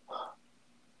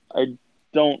I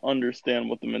don't understand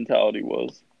what the mentality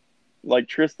was. Like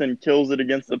Tristan kills it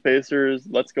against the Pacers.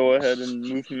 Let's go ahead and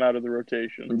move him out of the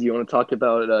rotation. Do you want to talk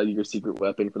about your secret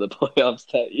weapon for the playoffs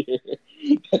that year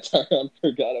that Tyronn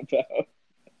forgot about?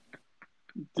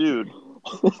 Dude,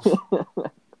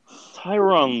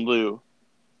 Tyronn Lue.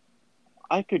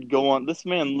 I could go on. This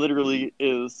man literally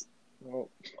is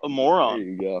a moron. There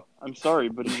you go. I'm sorry,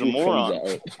 but he's a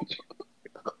moron.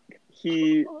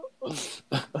 He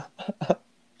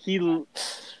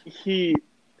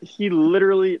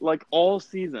literally, like all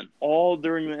season, all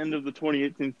during the end of the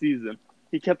 2018 season,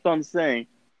 he kept on saying,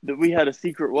 that we had a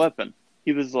secret weapon.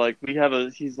 He was like,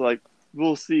 he's like,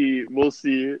 we'll see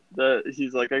that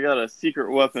he's like, I got a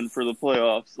secret weapon for the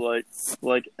playoffs.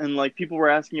 And people were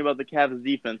asking about the Cavs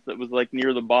defense that was like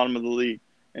near the bottom of the league.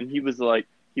 And he was like,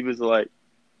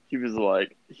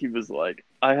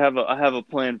 I have a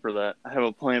plan for that. I have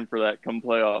a plan for that come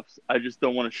playoffs. I just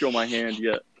don't want to show my hand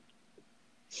yet.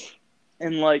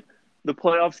 And like the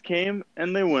playoffs came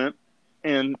and they went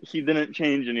and he didn't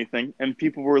change anything. And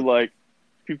people were like,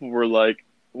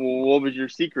 well, what was your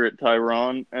secret,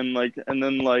 Tyronn? And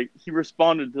then he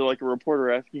responded to like a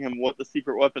reporter asking him what the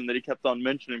secret weapon that he kept on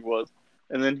mentioning was.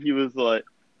 And then he was like,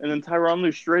 and then Tyronn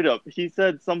Lue straight up, he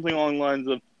said something along the lines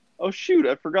of, oh shoot,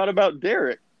 I forgot about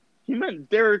Derek. He meant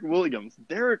Derek Williams.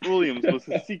 Derek Williams was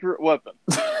his secret weapon.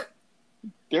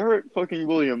 Derek fucking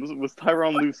Williams was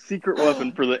Tyronn Lue's secret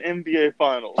weapon for the NBA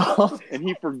Finals, and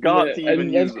he forgot to even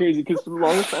use it. That's crazy because for the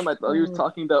longest time I thought he was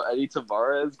talking about Eddie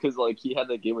Tavares because like he had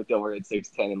that game with Delaware at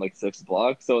 6'10" and like 6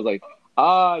 blocks. So I was like,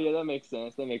 yeah, that makes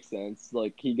sense.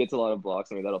 Like he gets a lot of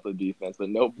blocks and that'll play defense, but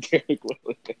nope, Derek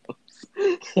Williams.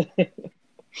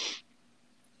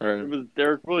 It was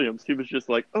Derek Williams. He was just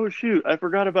like, oh shoot, I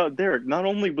forgot about Derek. Not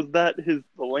only was that the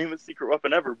lamest secret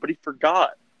weapon ever, but he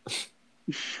forgot.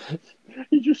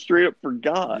 He just straight up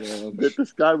forgot that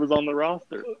this guy was on the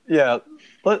roster. Yeah,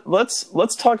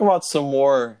 let's talk about some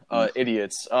more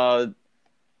idiots.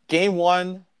 Game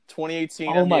 1,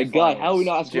 2018. Oh my NBA God, Finals, how are we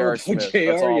not asking J.R. for Smith. JR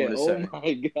That's all I'm yet? gonna Oh say.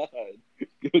 my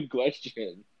God, good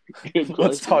question.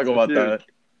 Let's talk about Dude. that.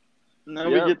 Now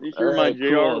we get to hear my JR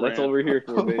cool. That's rant. what we're here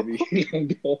for, baby.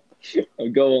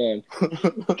 Go on.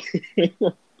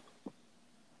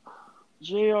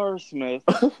 J.R. Smith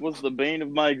was the bane of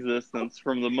my existence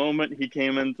from the moment he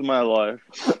came into my life.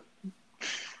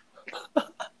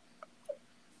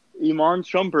 Iman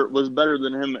Shumpert was better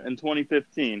than him in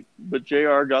 2015, but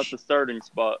J.R. got the starting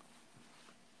spot.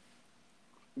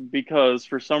 Because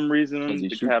for some reason, the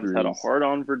Cavs had a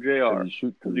hard-on for J.R.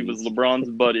 because he was LeBron's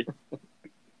buddy.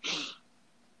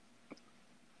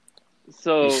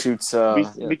 So He shoots,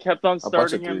 we kept on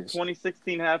starting him. threes.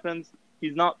 2016 happens.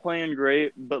 He's not playing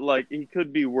great, but like he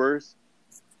could be worse.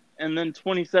 And then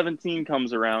 2017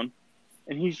 comes around,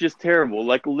 and he's just terrible.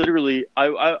 Like literally,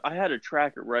 I had a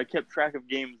tracker where I kept track of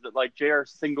games that like JR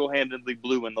single-handedly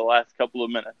blew in the last couple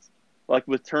of minutes, like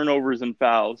with turnovers and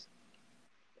fouls.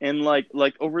 And like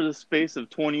over the space of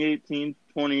 2018,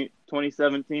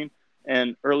 2017,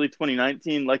 and early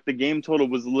 2019, like the game total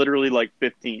was literally like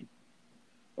 15.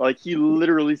 Like he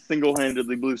literally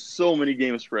single-handedly blew so many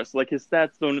games for us. Like his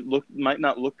stats might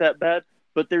not look that bad,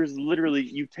 but there's literally,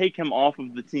 you take him off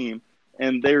of the team,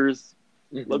 and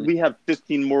we have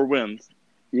 15 more wins.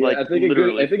 Yeah, like, I think a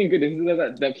good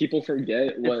incident that people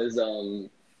forget was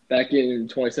back in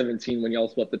 2017 when y'all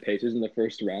swept the Pacers in the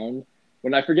first round.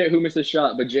 When I forget who missed a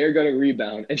shot, but Jared got a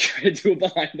rebound and tried to do a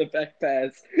behind-the-back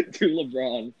pass to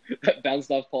LeBron that bounced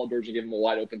off Paul George and gave him a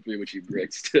wide-open three, which he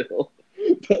bricked still.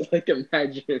 But, like,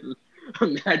 imagine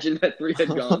that three had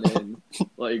gone in.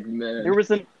 Like, man.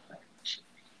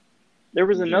 There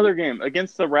was another game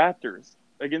against the Raptors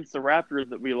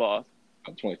that we lost.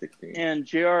 2016. And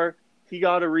JR, he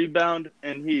got a rebound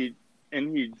and he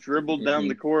dribbled down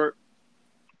the court.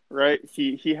 Right?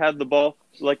 He had the ball.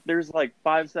 Like there's like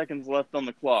 5 seconds left on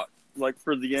the clock, like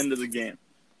for the end of the game.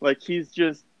 Like he's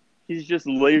just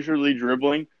leisurely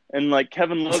dribbling, and like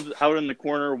Kevin Love's out in the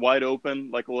corner wide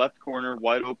open, like left corner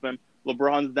wide open.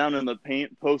 LeBron's down in the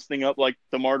paint posting up like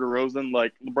DeMar DeRozan,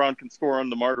 like LeBron can score on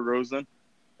DeMar DeRozan.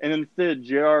 And instead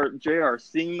JR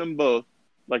seeing them both,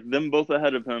 like them both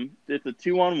ahead of him, it's a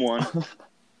 2-on-1.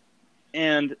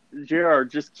 And JR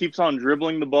just keeps on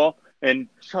dribbling the ball and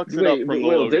chucks it up from the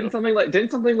logo. Didn't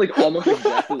something like almost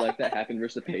exactly like that happen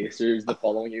versus the Pacers the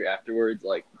following year afterwards,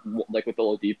 like with the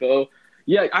Oladipo?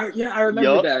 Yeah, I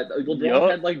remember that. Like, LeBron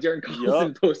had like Darren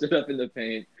Collison posted up in the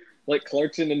paint. Like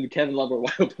Clarkson and Kevin Love were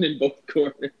wide open in both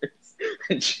corners,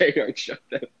 and JR chucked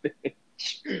that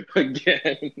bitch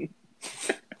again.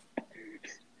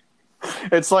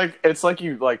 It's like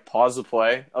you like pause the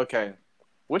play. Okay,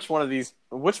 which one of these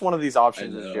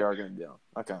options is JR gonna do?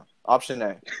 Okay, option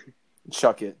A,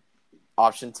 chuck it.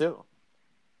 Option 2,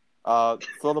 throw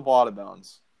the ball out of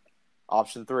bounds.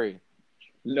 Option 3,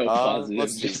 no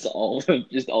positives, just all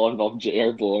involve JR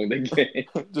blowing the game.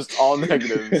 Just all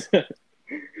negatives.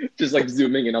 Just like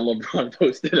zooming in on LeBron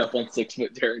posted up on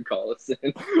 6-foot Darren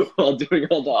Collison while doing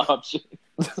all the options.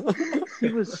 He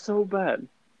was so bad.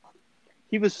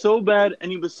 He was so bad,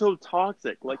 and he was so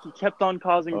toxic. Like, he kept on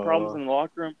causing problems in the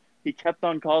locker room. He kept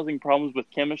on causing problems with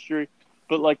chemistry,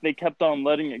 but, like, they kept on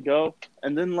letting it go.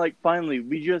 And then, like, finally,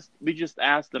 we just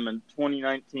asked him in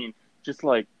 2019, just,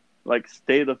 like, Like,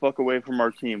 stay the fuck away from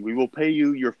our team. We will pay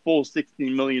you your full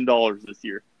 $16 million this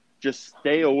year. Just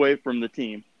stay away from the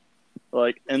team.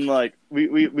 Like, and like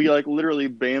we like literally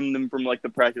banned them from like the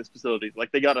practice facilities.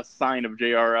 Like, they got a sign of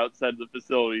JR outside the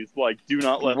facilities. Like, do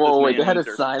not let Whoa, this wait, man they had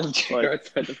enter. a sign of JR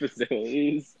outside the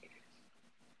facilities.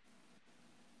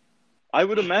 I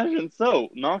would imagine so.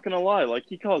 Not gonna lie, like,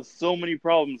 he caused so many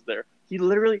problems there. He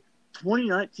literally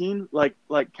 2019, like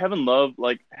Kevin Love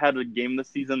like had a game this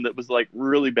season that was like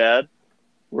really bad,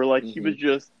 where like he was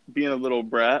just being a little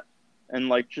brat and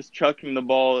like just chucking the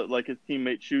ball at like his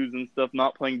teammates' shoes and stuff,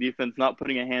 not playing defense, not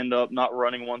putting a hand up, not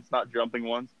running once, not jumping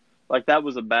once. Like, that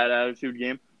was a bad attitude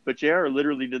game. But JR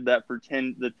literally did that for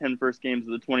the 10 first games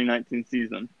of the 2019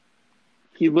 season.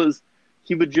 He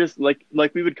would just like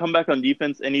we would come back on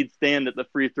defense and he'd stand at the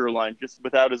free throw line just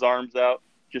without his arms out,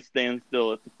 just stand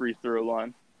still at the free throw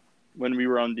line when we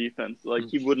were on defense. Like,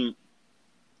 he wouldn't.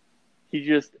 He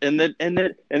just and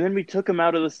then we took him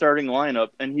out of the starting lineup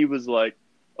and he was like,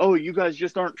 "Oh, you guys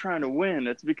just aren't trying to win.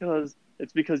 It's because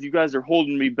you guys are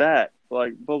holding me back."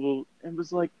 Like, bubble. It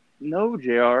was like, "No,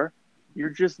 JR, you're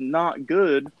just not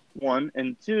good. One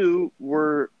and two,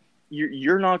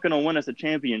 you're not going to win us a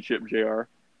championship, JR.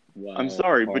 Wow, I'm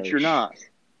sorry, but you're not.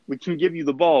 We can give you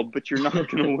the ball, but you're not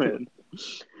going to win."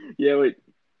 Yeah, wait.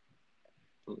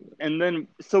 And then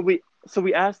so we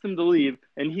asked him to leave,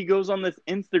 and he goes on this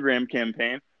Instagram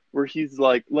campaign where he's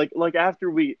like after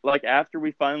we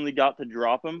finally got to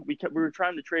drop him, we were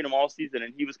trying to trade him all season,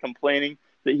 and he was complaining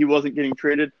that he wasn't getting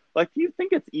traded. Like, do you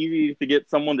think it's easy to get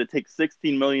someone to take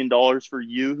 $16 million for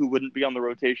you who wouldn't be on the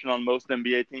rotation on most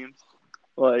NBA teams?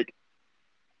 Like,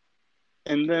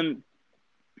 and then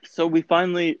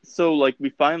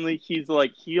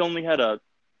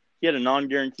he had a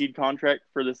non-guaranteed contract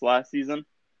for this last season.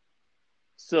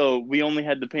 So we only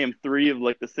had to pay him 3 of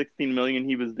like the $16 million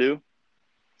he was due.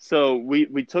 So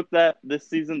we took that this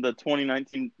season, the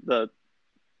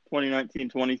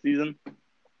 2019-20 season,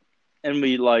 and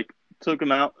we like took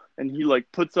him out, and he like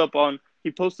posts a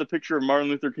picture of Martin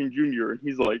Luther King Jr. and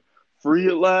he's like, "Free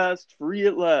at last, free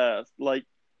at last." Like,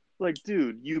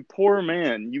 dude, you poor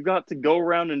man, you got to go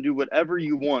around and do whatever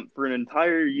you want for an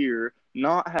entire year,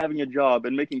 not having a job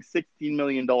and making $16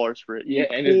 million for it. Yeah,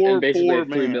 and basically a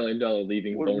 $3 million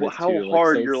leaving bonus how too.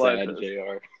 hard like, so your life sad, is.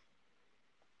 JR.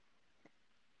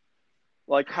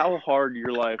 Like, how hard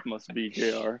your life must be,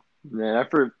 JR. Man, I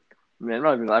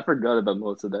forgot about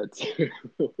most of that too.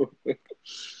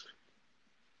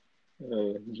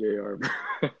 JR.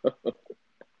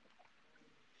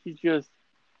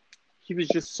 He was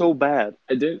just so bad.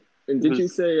 Did you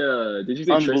say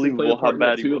Tristan played a part in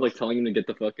that too, like telling him to get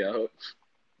the fuck out?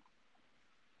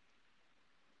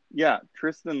 Yeah,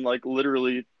 Tristan like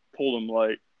literally told him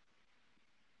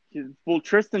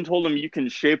Tristan told him, "You can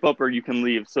shape up or you can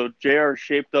leave." So JR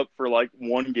shaped up for like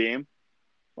one game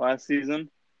last season.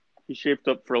 He shaped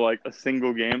up for like a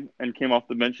single game and came off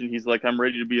the bench, and he's like, "I'm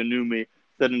ready to be a new me,"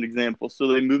 set an example. So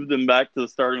they moved him back to the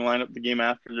starting lineup the game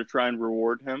after to try and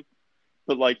reward him.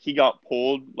 But like, he got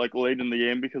pulled like late in the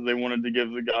game because they wanted to give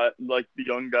the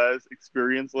young guys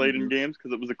experience late in games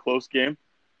because it was a close game.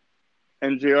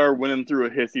 And JR went in through a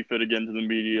hissy fit again to the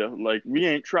media. Like, "We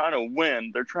ain't trying to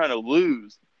win. They're trying to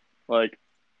lose." Like,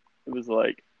 it was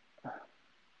like,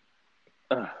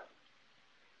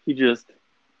 he's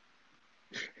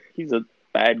a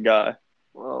bad guy.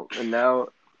 Well, and now,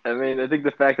 I mean, I think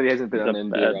the fact that he hasn't been on the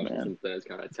NBA roster since then is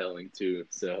kind of telling too.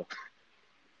 So,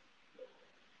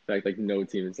 in fact, like, no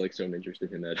team is like so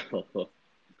interested in that at all.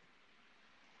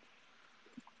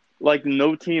 Like,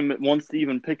 no team wants to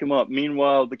even pick him up.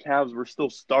 Meanwhile, the Cavs were still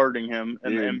starting him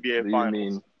in the NBA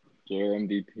Finals. You mean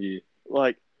JR MVP?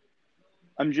 Like,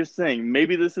 I'm just saying,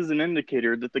 maybe this is an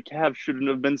indicator that the Cavs shouldn't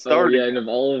have been starting. Oh, yeah, and of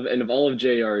all of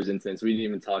JR's incidents, we didn't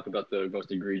even talk about the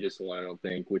most egregious one, I don't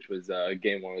think, which was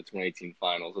Game 1 of the 2018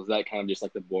 Finals. Was that kind of just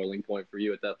like the boiling point for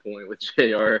you at that point with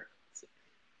JR?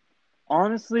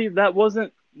 Honestly, that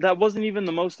wasn't even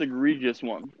the most egregious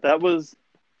one. It was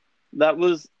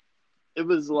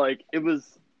like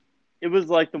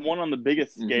the one on the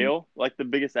biggest scale, like the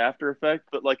biggest after effect,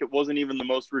 but like it wasn't even the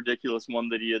most ridiculous game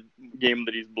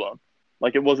that he's blown.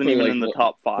 Like, it wasn't even in the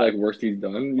top 5. Like, worst he's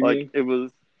done, you mean? It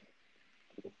was,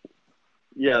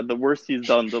 yeah, the worst he's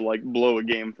done to like blow a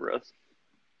game for us.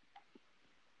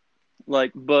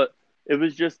 Like, but it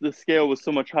was just, the scale was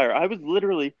so much higher.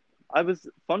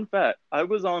 Fun fact, I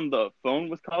was on the phone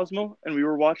with Cosmo and we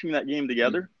were watching that game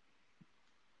together.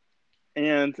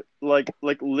 And like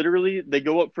literally they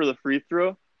go up for the free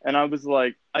throw and I was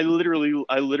like, I literally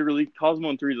Cosmo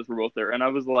and Threeses were both there, and I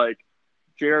was like,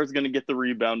 JR is going to get the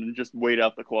rebound and just wait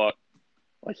out the clock.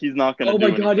 Like he's not going to Oh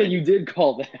do my god, yeah, anything. you did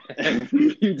call that.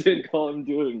 You did call him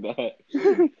doing that.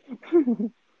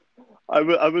 I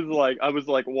was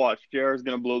like, watch, JR is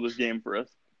going to blow this game for us.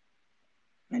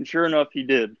 And sure enough, he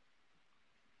did.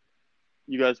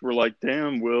 You guys were like,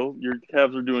 damn, Will, your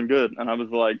Cavs are doing good. And I was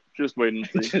like, just wait and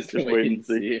see. Just wait and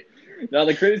see. Now,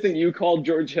 the craziest thing, you called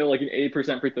George Hill like an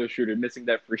 80% free throw shooter, missing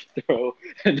that free throw.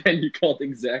 And then you called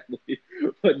exactly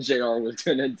what JR was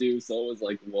going to do. So it was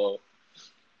like, whoa.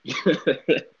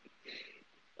 that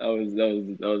was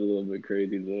a little bit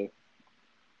crazy, though.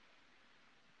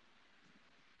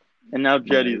 And now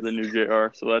Jetty's the new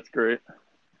JR, so that's great.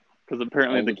 Because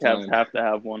apparently All the the Cavs time. have to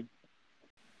have one.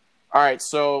 All right,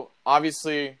 so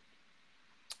obviously,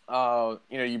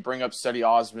 you bring up Cedi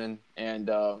Osman, and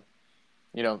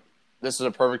this is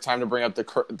a perfect time to bring up the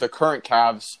current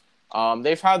Cavs.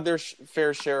 They've had their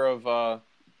fair share of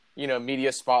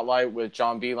media spotlight with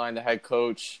John Beilein, the head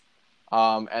coach,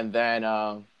 and then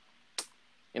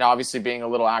obviously being a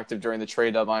little active during the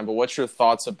trade deadline. But what's your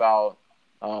thoughts about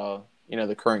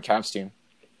the current Cavs team?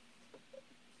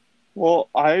 Well,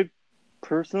 I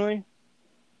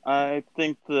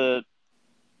think that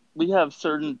we have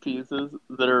certain pieces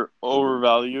that are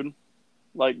overvalued.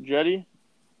 Like Jetty.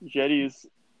 Jetty's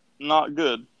not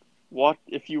good.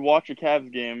 If you watch a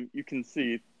Cavs game, you can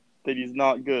see that he's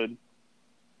not good.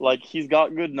 Like, he's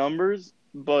got good numbers,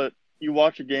 but you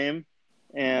watch a game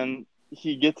and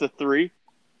he gets a 3,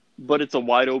 but it's a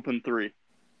wide open 3.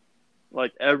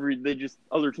 Like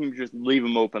other teams just leave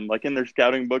him open. Like in their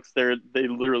scouting books, they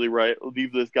literally write,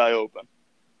 "Leave this guy open,"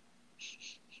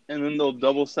 and then they'll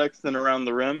double Sexton around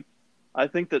the rim. I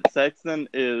think that Sexton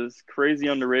is crazy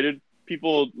underrated.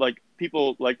 People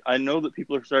I know that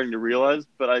people are starting to realize,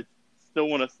 but I still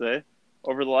want to say,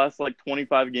 over the last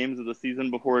 25 games of the season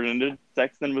before it ended,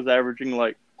 Sexton was averaging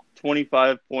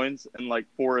 25 points and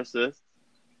 4 assists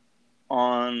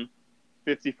on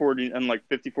 50-40 and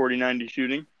 50-40-90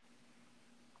 shooting.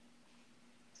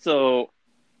 So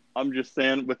I'm just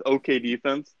saying, with okay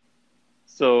defense,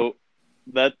 so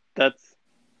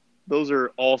those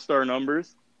are all-star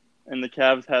numbers, and the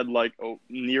Cavs had a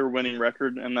near winning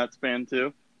record in that span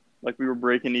too. We were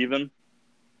breaking even.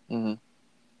 Mm-hmm.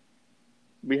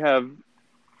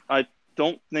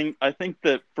 I think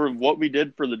that for what we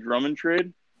did for the Drummond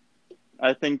trade,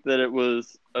 I think that it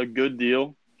was a good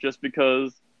deal, just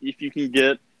because if you can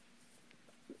get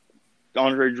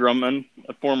Andre Drummond,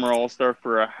 a former All-Star,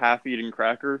 for a half-eaten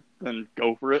cracker, then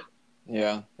go for it.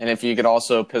 Yeah, and if you could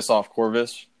also piss off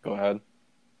Corvus, go ahead.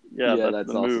 Yeah,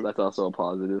 that's the move. That's also a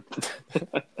positive.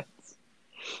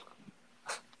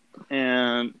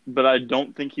 But I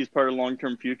don't think he's part of the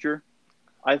long-term future.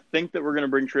 I think that we're going to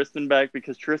bring Tristan back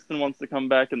because Tristan wants to come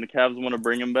back and the Cavs want to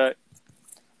bring him back.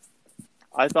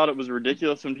 I thought it was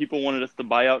ridiculous when people wanted us to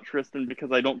buy out Tristan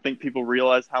because I don't think people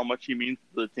realize how much he means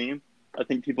to the team. I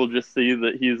think people just see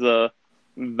that he's a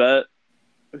vet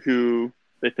who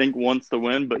they think wants to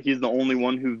win, but he's the only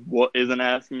one who isn't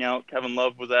asking out. Kevin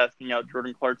Love was asking out.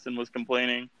 Jordan Clarkson was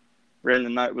complaining.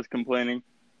 Brandon Knight was complaining.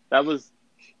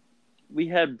 We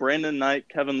had Brandon Knight,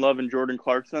 Kevin Love, and Jordan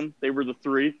Clarkson. They were the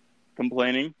 3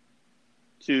 complaining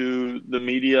to the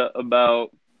media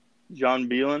about John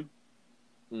Beilein.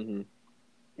 Mm-hmm.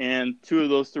 And 2 of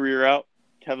those 3 are out.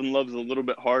 Kevin Love's a little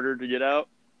bit harder to get out,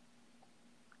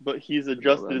 but he's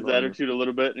adjusted his attitude a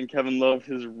little bit, and Kevin Love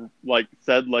has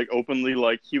said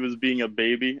openly he was being a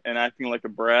baby and acting like a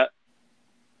brat.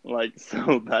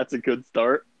 So that's a good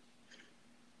start.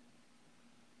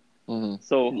 Mm-hmm.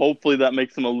 So hopefully that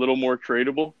makes him a little more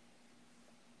tradable.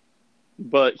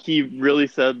 But he really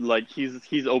said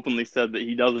he's openly said that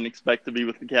he doesn't expect to be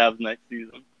with the Cavs next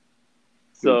season.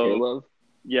 So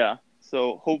yeah.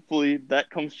 So hopefully that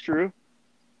comes true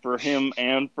for him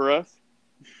and for us.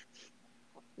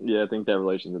 Yeah, I think that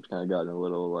relationship's kind of gotten a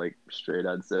little straight,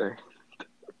 I'd say.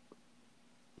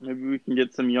 Maybe we can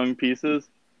get some young pieces.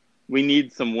 We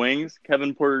need some wings.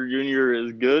 Kevin Porter Jr.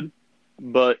 is good,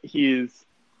 but he's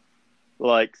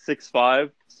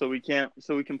 6'5", so we can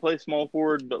play small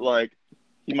forward, but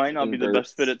he might not be the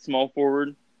best fit at small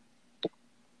forward.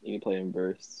 You can play in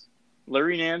bursts.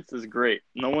 Larry Nance is great.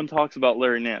 No one talks about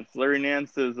Larry Nance. Larry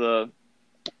Nance is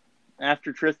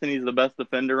after Tristan, he's the best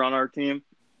defender on our team,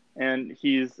 and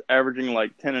he's averaging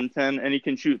 10 and 10, and he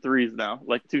can shoot threes now.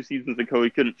 2 seasons ago,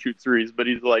 he couldn't shoot threes, but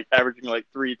he's averaging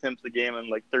 3 attempts a game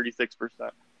and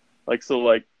 36%.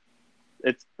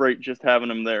 It's great just having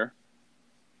him there.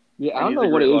 Yeah, I don't know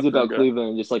what it is about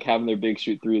Cleveland just having their big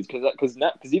shoot threes, because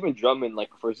even Drummond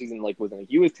first season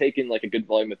he was taking a good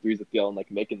volume of threes with y'all and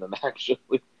making them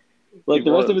actually.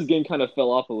 The rest of his game kind of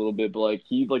fell off a little bit, but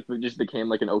he just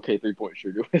became an okay 3-point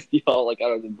shooter with y'all out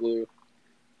of the blue.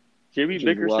 JB Which is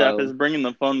Bickerstaff wild. is bringing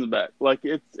the funds back. Like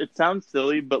it sounds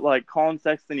silly, but like Colin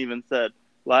Sexton even said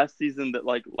last season that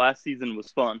like last season was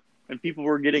fun, and people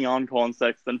were getting on Colin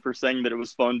Sexton for saying that it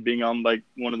was fun being on like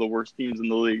one of the worst teams in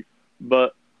the league.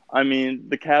 But I mean,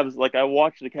 the Cavs, like I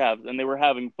watched the Cavs, and they were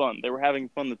having fun. They were having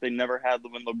fun that they never had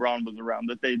when LeBron was around.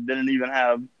 That they didn't even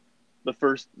have the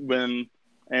first win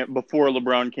before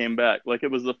LeBron came back. Like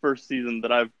it was the first season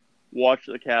that I've watched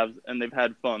the Cavs, and they've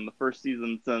had fun. The first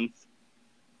season since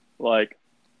like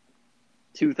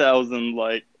 2000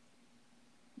 like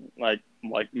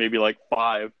maybe like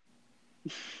 5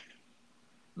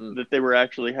 that they were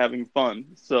actually having fun.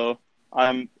 So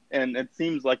and it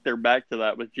seems like they're back to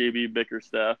that with JB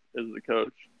Bickerstaff as the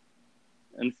coach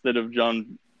instead of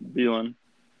John Beelan.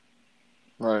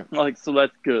 Right. Like so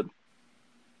that's good.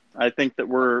 I think that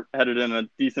we're headed in a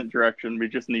decent direction. We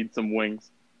just need some wings.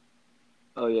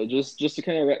 Oh yeah, just to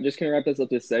kind of wrap this up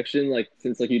this section. Like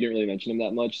since like you didn't really mention him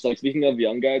that much. So, like speaking of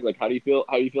young guys, like how do you feel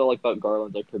like about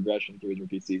Garland's like progression through his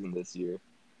rookie season this year?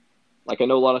 Like I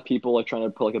know a lot of people like trying to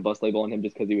put like a bust label on him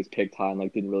just because he was picked high and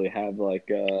like didn't really have like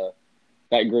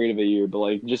that great of a year. But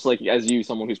like just like as you,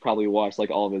 someone who's probably watched like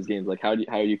all of his games, like how do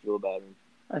you feel about him?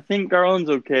 I think Garland's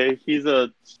okay. He's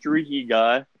a streaky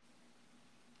guy.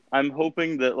 I'm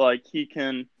hoping that like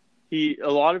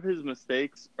a lot of his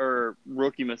mistakes are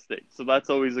rookie mistakes. So that's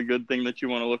always a good thing that you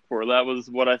want to look for. That was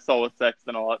what I saw with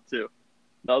Sexton a lot too.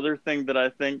 The other thing that I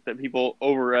think that people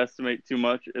overestimate too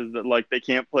much is that like they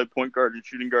can't play point guard and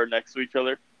shooting guard next to each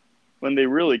other when they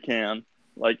really can.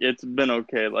 Like it's been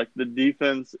okay. Like the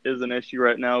defense is an issue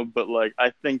right now, but like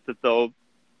I think that they'll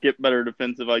get better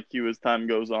defensive IQ as time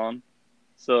goes on.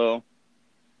 So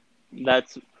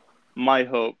that's my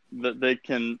hope that they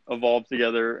can evolve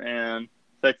together and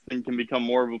Sexton can become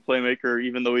more of a playmaker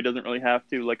even though he doesn't really have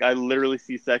to. Like I literally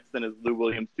see Sexton as Lou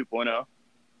Williams 2.0.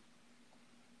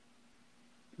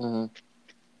 Mm-hmm.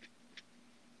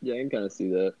 Yeah, I can kind of see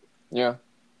that. Yeah.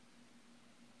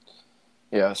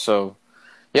 Yeah. So,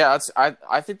 yeah,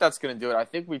 I think that's gonna do it. I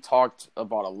think we talked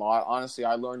about a lot. Honestly,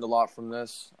 I learned a lot from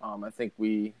this. I think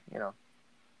we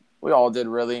all did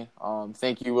really.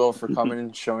 Thank you, Will, for coming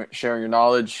and sharing your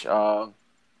knowledge.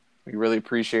 We really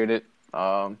appreciate it.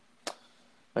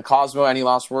 The Cosmo, any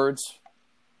last words?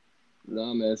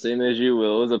 No, man, same as you,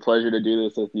 Will. It was a pleasure to do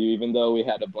this with you, even though we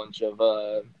had a bunch of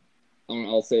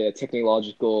I'll say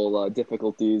technological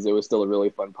difficulties. It was still a really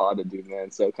fun pod to do,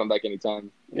 man. So come back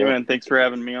anytime. Yeah, man. Thanks for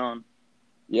having me on.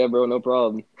 Yeah, bro. No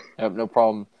problem. Yep, no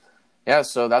problem. Yeah,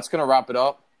 so that's going to wrap it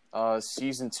up.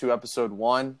 Season 2, Episode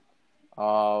 1.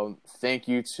 Thank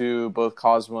you to both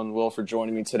Cosmo and Will for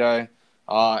joining me today.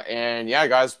 And, yeah,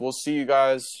 guys, we'll see you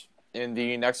guys in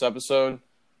the next episode.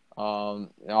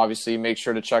 Obviously, make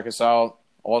sure to check us out,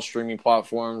 all streaming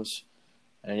platforms.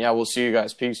 And, yeah, we'll see you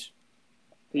guys. Peace.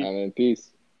 Peace. Peace.